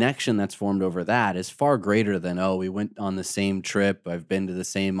 And the connection that's formed over that is far greater than, oh, we went on the same trip. I've been to the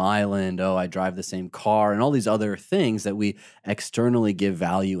same island. Oh, I drive the same car, and all these other things that we externally give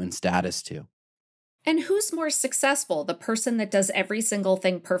value and status to. And who's more successful, the person that does every single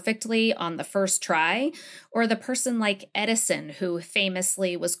thing perfectly on the first try, or the person like Edison, who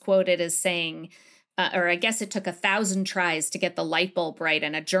famously was quoted as saying, or I guess it took 1,000 tries to get the light bulb right.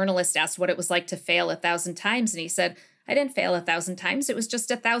 And a journalist asked what it was like to fail 1,000 times. And he said, I didn't fail 1,000 times. It was just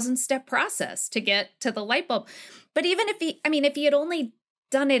a 1,000-step process to get to the light bulb. But even if he had only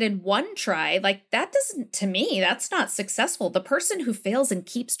done it in one try, like that doesn't, to me, that's not successful. The person who fails and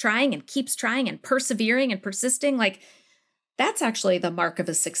keeps trying and persevering and persisting, like that's actually the mark of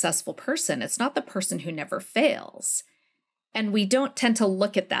a successful person. It's not the person who never fails. And we don't tend to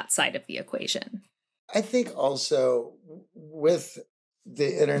look at that side of the equation. I think also with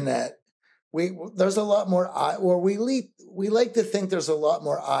the internet, there's a lot more we like to think there's a lot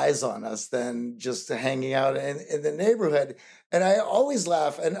more eyes on us than just hanging out in the neighborhood. And I always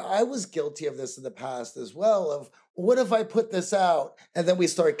laugh, and I was guilty of this in the past as well, of what if I put this out and then we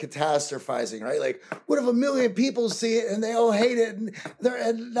start catastrophizing, right? Like, what if 1 million people see it and they all hate it and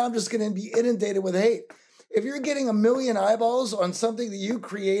now I'm just going to be inundated with hate? If you're getting 1 million eyeballs on something that you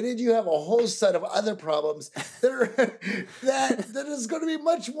created, you have a whole set of other problems that is going to be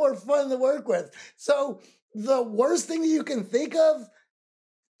much more fun to work with. So the worst thing that you can think of,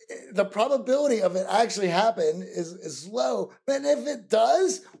 the probability of it actually happen is low. And if it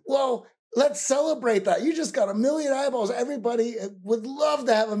does, well, let's celebrate that. You just got 1 million eyeballs. Everybody would love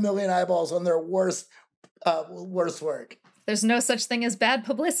to have 1 million eyeballs on their worst work. There's no such thing as bad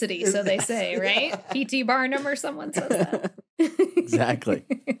publicity, so they say, right? Yeah. P.T. Barnum or someone says that. Exactly.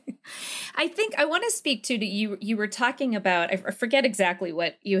 I think I want to speak to you. You were talking about, I forget exactly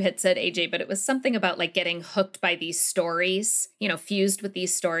what you had said, AJ, but it was something about like getting hooked by these stories, fused with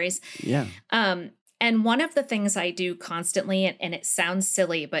these stories. Yeah. And one of the things I do constantly, and it sounds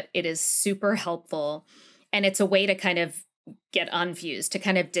silly, but it is super helpful. And it's a way to kind of get unfused, to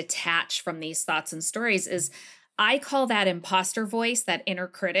kind of detach from these thoughts and stories, is I call that imposter voice, that inner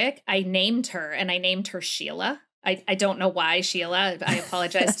critic. I named her Sheila. I don't know why Sheila. I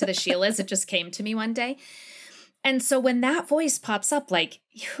apologize to the Sheilas. It just came to me one day. And so when that voice pops up, like,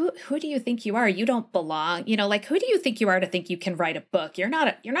 who do you think you are? You don't belong. Like, who do you think you are to think you can write a book? You're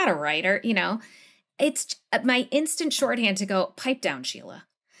not a writer, It's my instant shorthand to go, pipe down, Sheila.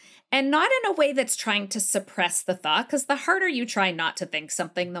 And not in a way that's trying to suppress the thought, because the harder you try not to think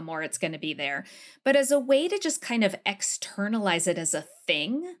something, the more it's going to be there. But as a way to just kind of externalize it as a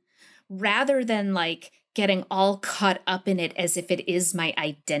thing, rather than like getting all caught up in it as if it is my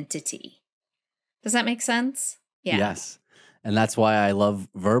identity. Does that make sense? Yeah. Yes. And that's why I love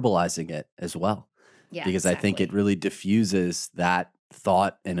verbalizing it as well. Yeah, because exactly. I think it really diffuses that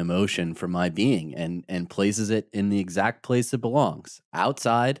thought and emotion from my being and places it in the exact place it belongs.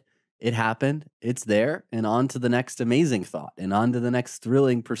 Outside, it happened, it's there, and on to the next amazing thought and on to the next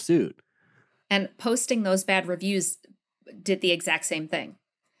thrilling pursuit. And posting those bad reviews did the exact same thing.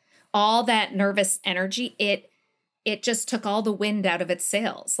 All that nervous energy, it just took all the wind out of its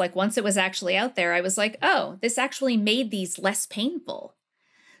sails. Like once it was actually out there, I was like, oh, this actually made these less painful.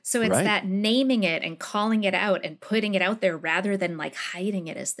 So it's that naming it and calling it out and putting it out there rather than like hiding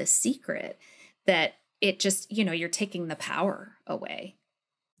it as this secret, that it just, you're taking the power away.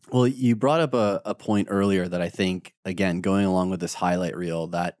 Well, you brought up a point earlier that I think, again, going along with this highlight reel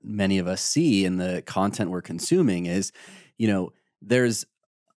that many of us see in the content we're consuming is, there's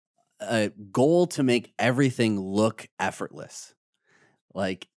a goal to make everything look effortless.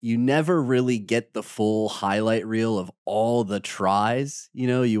 Like, you never really get the full highlight reel of all the tries. You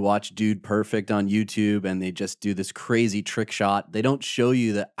know, you watch Dude Perfect on YouTube and they just do this crazy trick shot. They don't show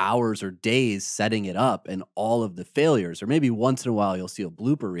you the hours or days setting it up and all of the failures. Or maybe once in a while you'll see a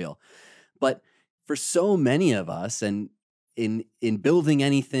blooper reel. But for so many of us, and in building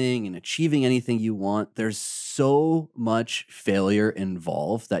anything and achieving anything you want, there's so much failure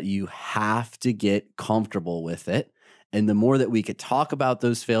involved that you have to get comfortable with it. And the more that we could talk about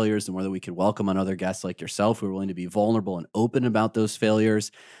those failures, the more that we could welcome on other guests like yourself who are willing to be vulnerable and open about those failures,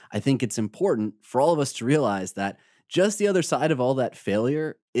 I think it's important for all of us to realize that just the other side of all that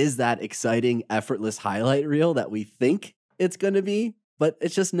failure is that exciting, effortless highlight reel that we think it's going to be, but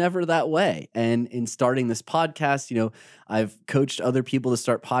it's just never that way. And in starting this podcast, you know, I've coached other people to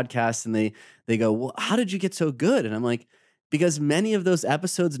start podcasts and they go, well, how did you get so good? And I'm like, because many of those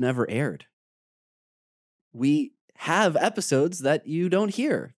episodes never aired. We have episodes that you don't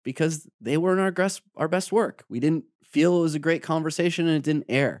hear because they weren't our best work. We didn't feel it was a great conversation and it didn't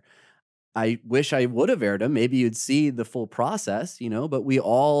air. I wish I would have aired them. Maybe you'd see the full process, you know, but we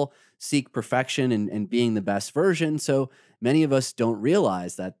all seek perfection and being the best version. So many of us don't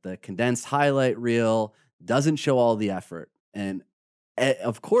realize that the condensed highlight reel doesn't show all the effort. And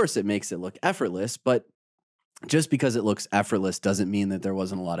of course, it makes it look effortless, but just because it looks effortless doesn't mean that there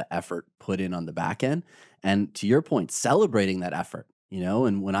wasn't a lot of effort put in on the back end. And to your point, celebrating that effort, you know,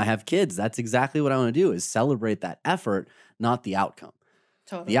 and when I have kids, that's exactly what I want to do is celebrate that effort, not the outcome.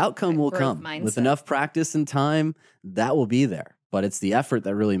 Totally. The outcome will come with enough practice and time, that will be there, but it's the effort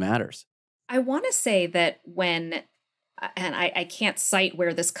that really matters. I want to say that when, and I can't cite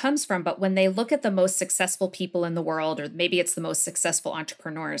where this comes from, but when they look at the most successful people in the world, or maybe it's the most successful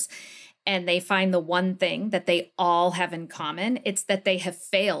entrepreneurs, and they find the one thing that they all have in common, it's that they have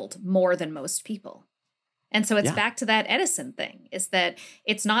failed more than most people. And so it's back to that Edison thing, is that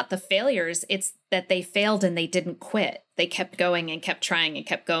it's not the failures, it's that they failed and they didn't quit. They kept going and kept trying and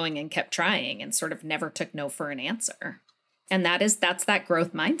kept going and kept trying and sort of never took no for an answer. And that's that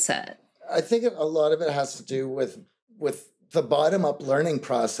growth mindset. I think a lot of it has to do with the bottom-up learning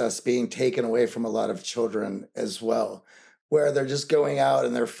process being taken away from a lot of children as well, where they're just going out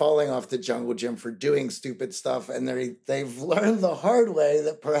and they're falling off the jungle gym for doing stupid stuff. And they've learned the hard way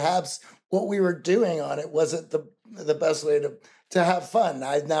that perhaps what we were doing on it wasn't the best way to have fun.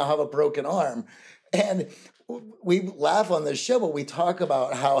 I now have a broken arm. And we laugh on this show, but we talk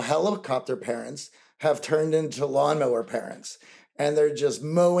about how helicopter parents have turned into lawnmower parents. And they're just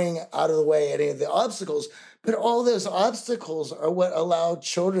mowing out of the way any of the obstacles. But all those obstacles are what allow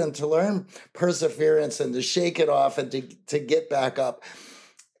children to learn perseverance and to shake it off and to get back up.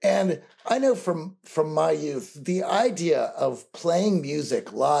 And I know from my youth, the idea of playing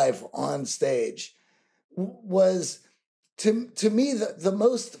music live on stage was, to me, the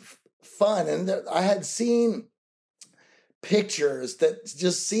most fun. And I had seen pictures that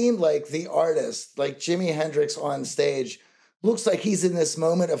just seemed like the artist, like Jimi Hendrix on stage, looks like he's in this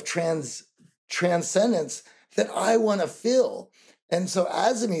moment of transcendence that I want to feel. And so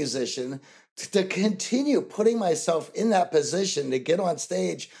as a musician, to continue putting myself in that position, to get on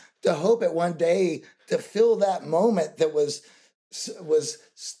stage, to hope at one day to feel that moment that was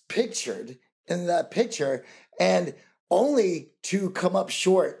pictured in that picture, and only to come up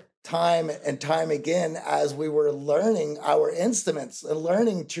short time and time again as we were learning our instruments and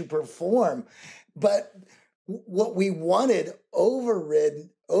learning to perform. But what we wanted overrode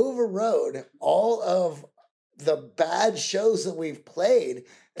all of the bad shows that we've played,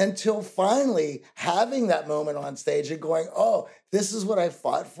 until finally having that moment on stage and going, oh, this is what I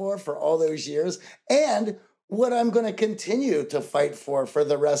fought for all those years, and what I'm going to continue to fight for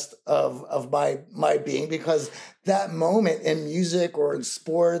the rest of my being, because that moment in music or in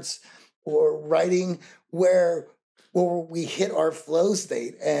sports or writing where we hit our flow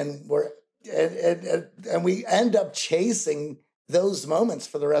state and we end up chasing those moments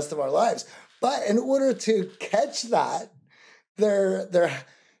for the rest of our lives. But in order to catch that, there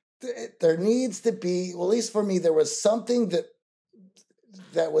needs to be, well, at least for me, there was something that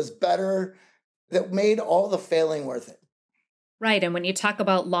was better, that made all the failing worth it. Right. And when you talk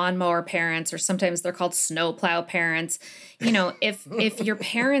about lawnmower parents, or sometimes they're called snowplow parents, you know, if your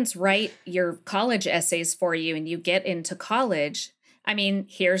parents write your college essays for you and you get into college, I mean,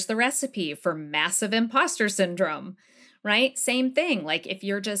 here's the recipe for massive imposter syndrome, right? Same thing. Like if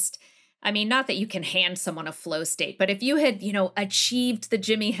you're just, I mean, not that you can hand someone a flow state, but if you had, you know, achieved the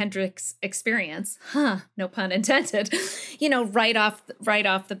Jimi Hendrix experience, no pun intended, you know, right off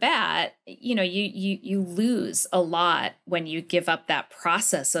the bat, you know, you lose a lot when you give up that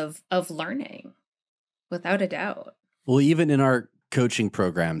process of learning, without a doubt. Well, even in our coaching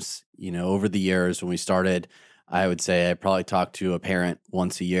programs, over the years when we started, I would say I probably talked to a parent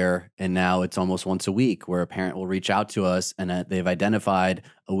once a year, and now it's almost once a week where a parent will reach out to us and they've identified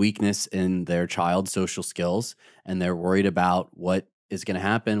a weakness in their child's social skills, and they're worried about what is going to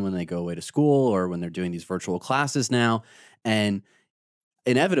happen when they go away to school or when they're doing these virtual classes now. And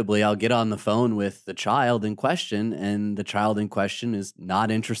inevitably, I'll get on the phone with the child in question, and the child in question is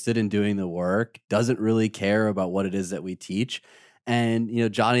not interested in doing the work, doesn't really care about what it is that we teach.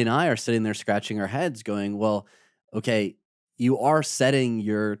 And, Johnny and I are sitting there scratching our heads going, well, okay, you are setting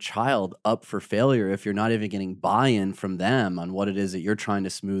your child up for failure if you're not even getting buy-in from them on what it is that you're trying to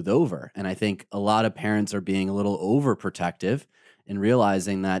smooth over. And I think a lot of parents are being a little overprotective and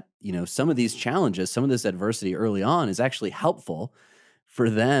realizing that, some of these challenges, some of this adversity early on is actually helpful for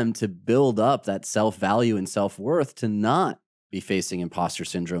them to build up that self-value and self-worth to not be facing imposter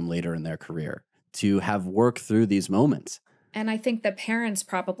syndrome later in their career, to have worked through these moments. And I think the parents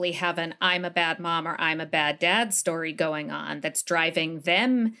probably have an I'm a bad mom or I'm a bad dad story going on that's driving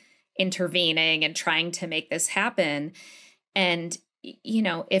them intervening and trying to make this happen. And,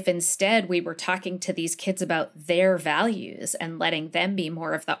 if instead we were talking to these kids about their values and letting them be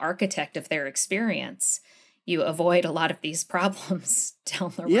more of the architect of their experience, you avoid a lot of these problems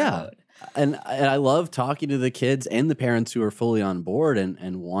down the road. And I love talking to the kids and the parents who are fully on board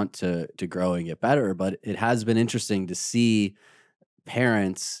and want to grow and get better. But it has been interesting to see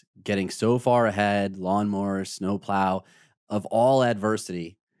parents getting so far ahead, lawnmower, snowplow, of all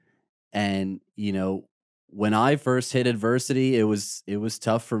adversity. And, when I first hit adversity, it was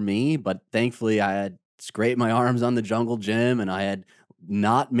tough for me, but thankfully I had scraped my arms on the jungle gym, and I had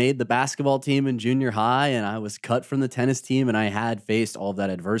not made the basketball team in junior high, and I was cut from the tennis team, and I had faced all of that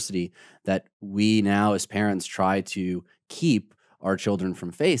adversity that we now as parents try to keep our children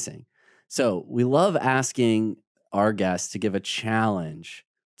from facing. So we love asking our guests to give a challenge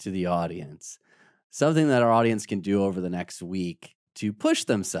to the audience, something that our audience can do over the next week to push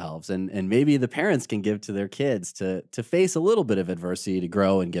themselves, and maybe the parents can give to their kids to face a little bit of adversity to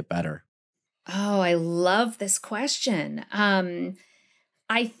grow and get better. Oh, I love this question.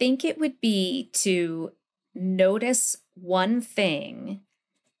 I think it would be to notice one thing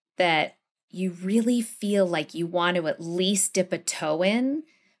that you really feel like you want to at least dip a toe in,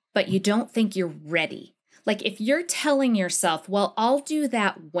 but you don't think you're ready. Like if you're telling yourself, well, I'll do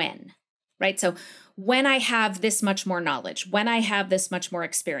that when, right? So when I have this much more knowledge, when I have this much more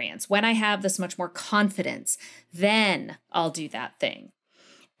experience, when I have this much more confidence, then I'll do that thing.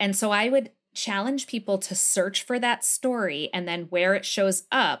 And so I would challenge people to search for that story, and then where it shows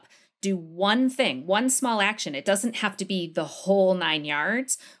up, do one thing, one small action. It doesn't have to be the whole 9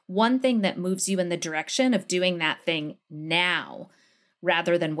 yards. One thing that moves you in the direction of doing that thing now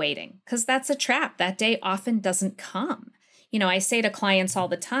rather than waiting, because that's a trap. That day often doesn't come. I say to clients all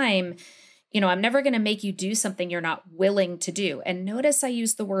the time, I'm never going to make you do something you're not willing to do. And notice I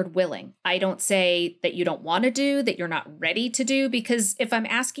use the word willing. I don't say that you don't want to do, that you're not ready to do, because if I'm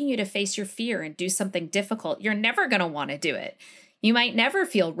asking you to face your fear and do something difficult, you're never going to want to do it. You might never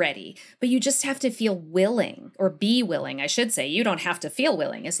feel ready, but you just have to feel willing, or be willing, I should say. You don't have to feel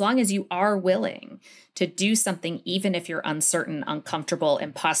willing, as long as you are willing to do something, even if you're uncertain, uncomfortable,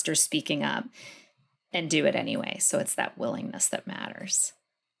 imposter speaking up, and do it anyway. So it's that willingness that matters.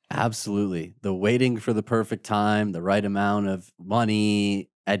 Absolutely. The waiting for the perfect time, the right amount of money,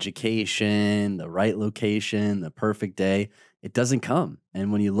 education, the right location, the perfect day, it doesn't come.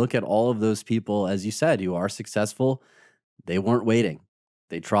 And when you look at all of those people, as you said, who are successful, they weren't waiting.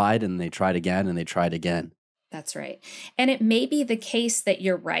 They tried and they tried again and they tried again. That's right. And it may be the case that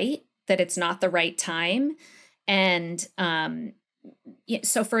you're right, that it's not the right time. And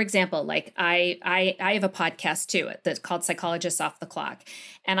so for example, like I have a podcast too that's called Psychologists Off the Clock.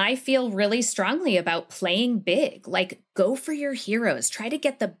 And I feel really strongly about playing big, like go for your heroes, try to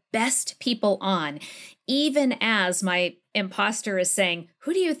get the best people on, even as my imposter is saying,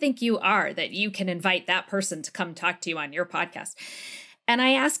 who do you think you are that you can invite that person to come talk to you on your podcast? And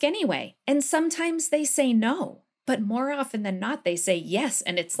I ask anyway. And sometimes they say no. But more often than not, they say yes.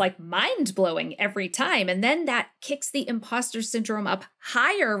 And it's like mind blowing every time. And then that kicks the imposter syndrome up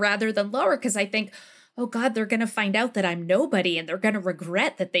higher rather than lower. Because I think, oh God, they're going to find out that I'm nobody and they're going to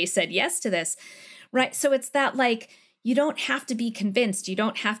regret that they said yes to this. Right. So it's that like, you don't have to be convinced. You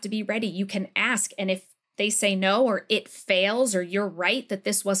don't have to be ready. You can ask. And if they say no, or it fails, or you're right that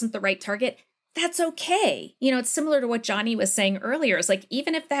this wasn't the right target, that's okay. It's similar to what Johnny was saying earlier. It's like,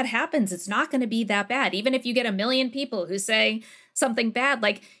 even if that happens, it's not going to be that bad. Even if you get 1 million people who say something bad,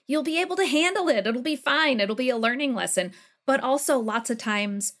 like you'll be able to handle it. It'll be fine. It'll be a learning lesson. But also lots of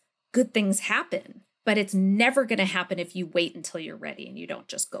times good things happen. but it's never going to happen if you wait until you're ready and you don't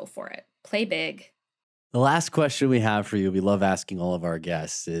just go for it. Play big. The last question we have for you, we love asking all of our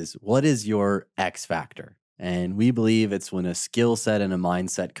guests, is what is your X factor? And we believe it's when a skill set and a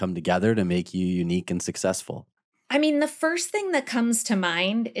mindset come together to make you unique and successful. I mean, the first thing that comes to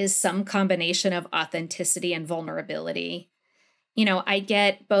mind is some combination of authenticity and vulnerability. You know, I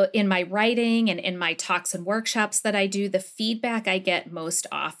get both in my writing and in my talks and workshops that I do, the feedback I get most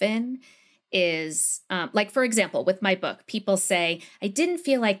often is like, for example, with my book, people say, I didn't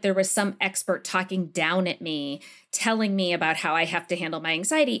feel like there was some expert talking down at me, telling me about how I have to handle my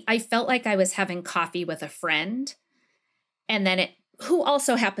anxiety. I felt like I was having coffee with a friend. And then who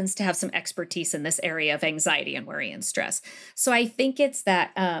also happens to have some expertise in this area of anxiety and worry and stress. So I think it's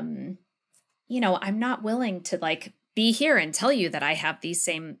that, you know, I'm not willing to like be here and tell you that I have these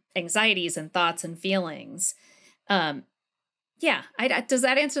same anxieties and thoughts and feelings. Yeah. Does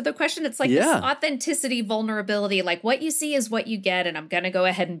that answer the question? It's like this authenticity, vulnerability, like what you see is what you get. And I'm going to go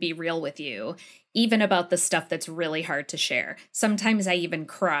ahead and be real with you, even about the stuff that's really hard to share. Sometimes I even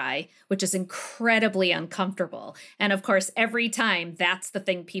cry, which is incredibly uncomfortable. And of course, every time that's the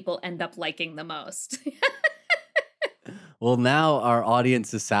thing people end up liking the most. Well, now our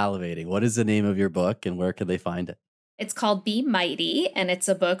audience is salivating. What is the name of your book and where can they find it? It's called Be Mighty, and it's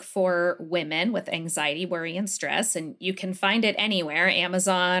a book for women with anxiety, worry, and stress. And you can find it anywhere,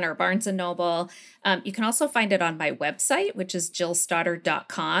 Amazon or Barnes & Noble. You can also find it on my website, which is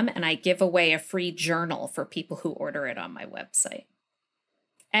jillstoddard.com. And I give away a free journal for people who order it on my website.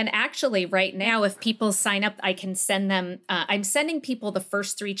 And actually, right now, if people sign up, I can send them, I'm sending people the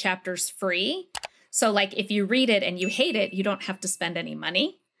first 3 chapters free. So like if you read it and you hate it, you don't have to spend any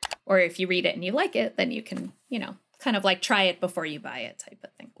money. Or if you read it and you like it, then you can, you know, kind of like try it before you buy it type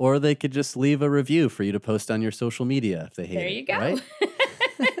of thing. Or they could just leave a review for you to post on your social media if they hate it. There you go.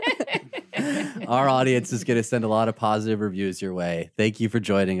 Right? Our audience is going to send a lot of positive reviews your way. Thank you for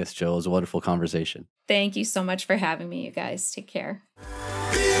joining us, Jill. It was a wonderful conversation. Thank you so much for having me, you guys. Take care.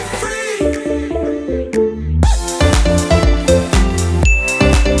 Be free.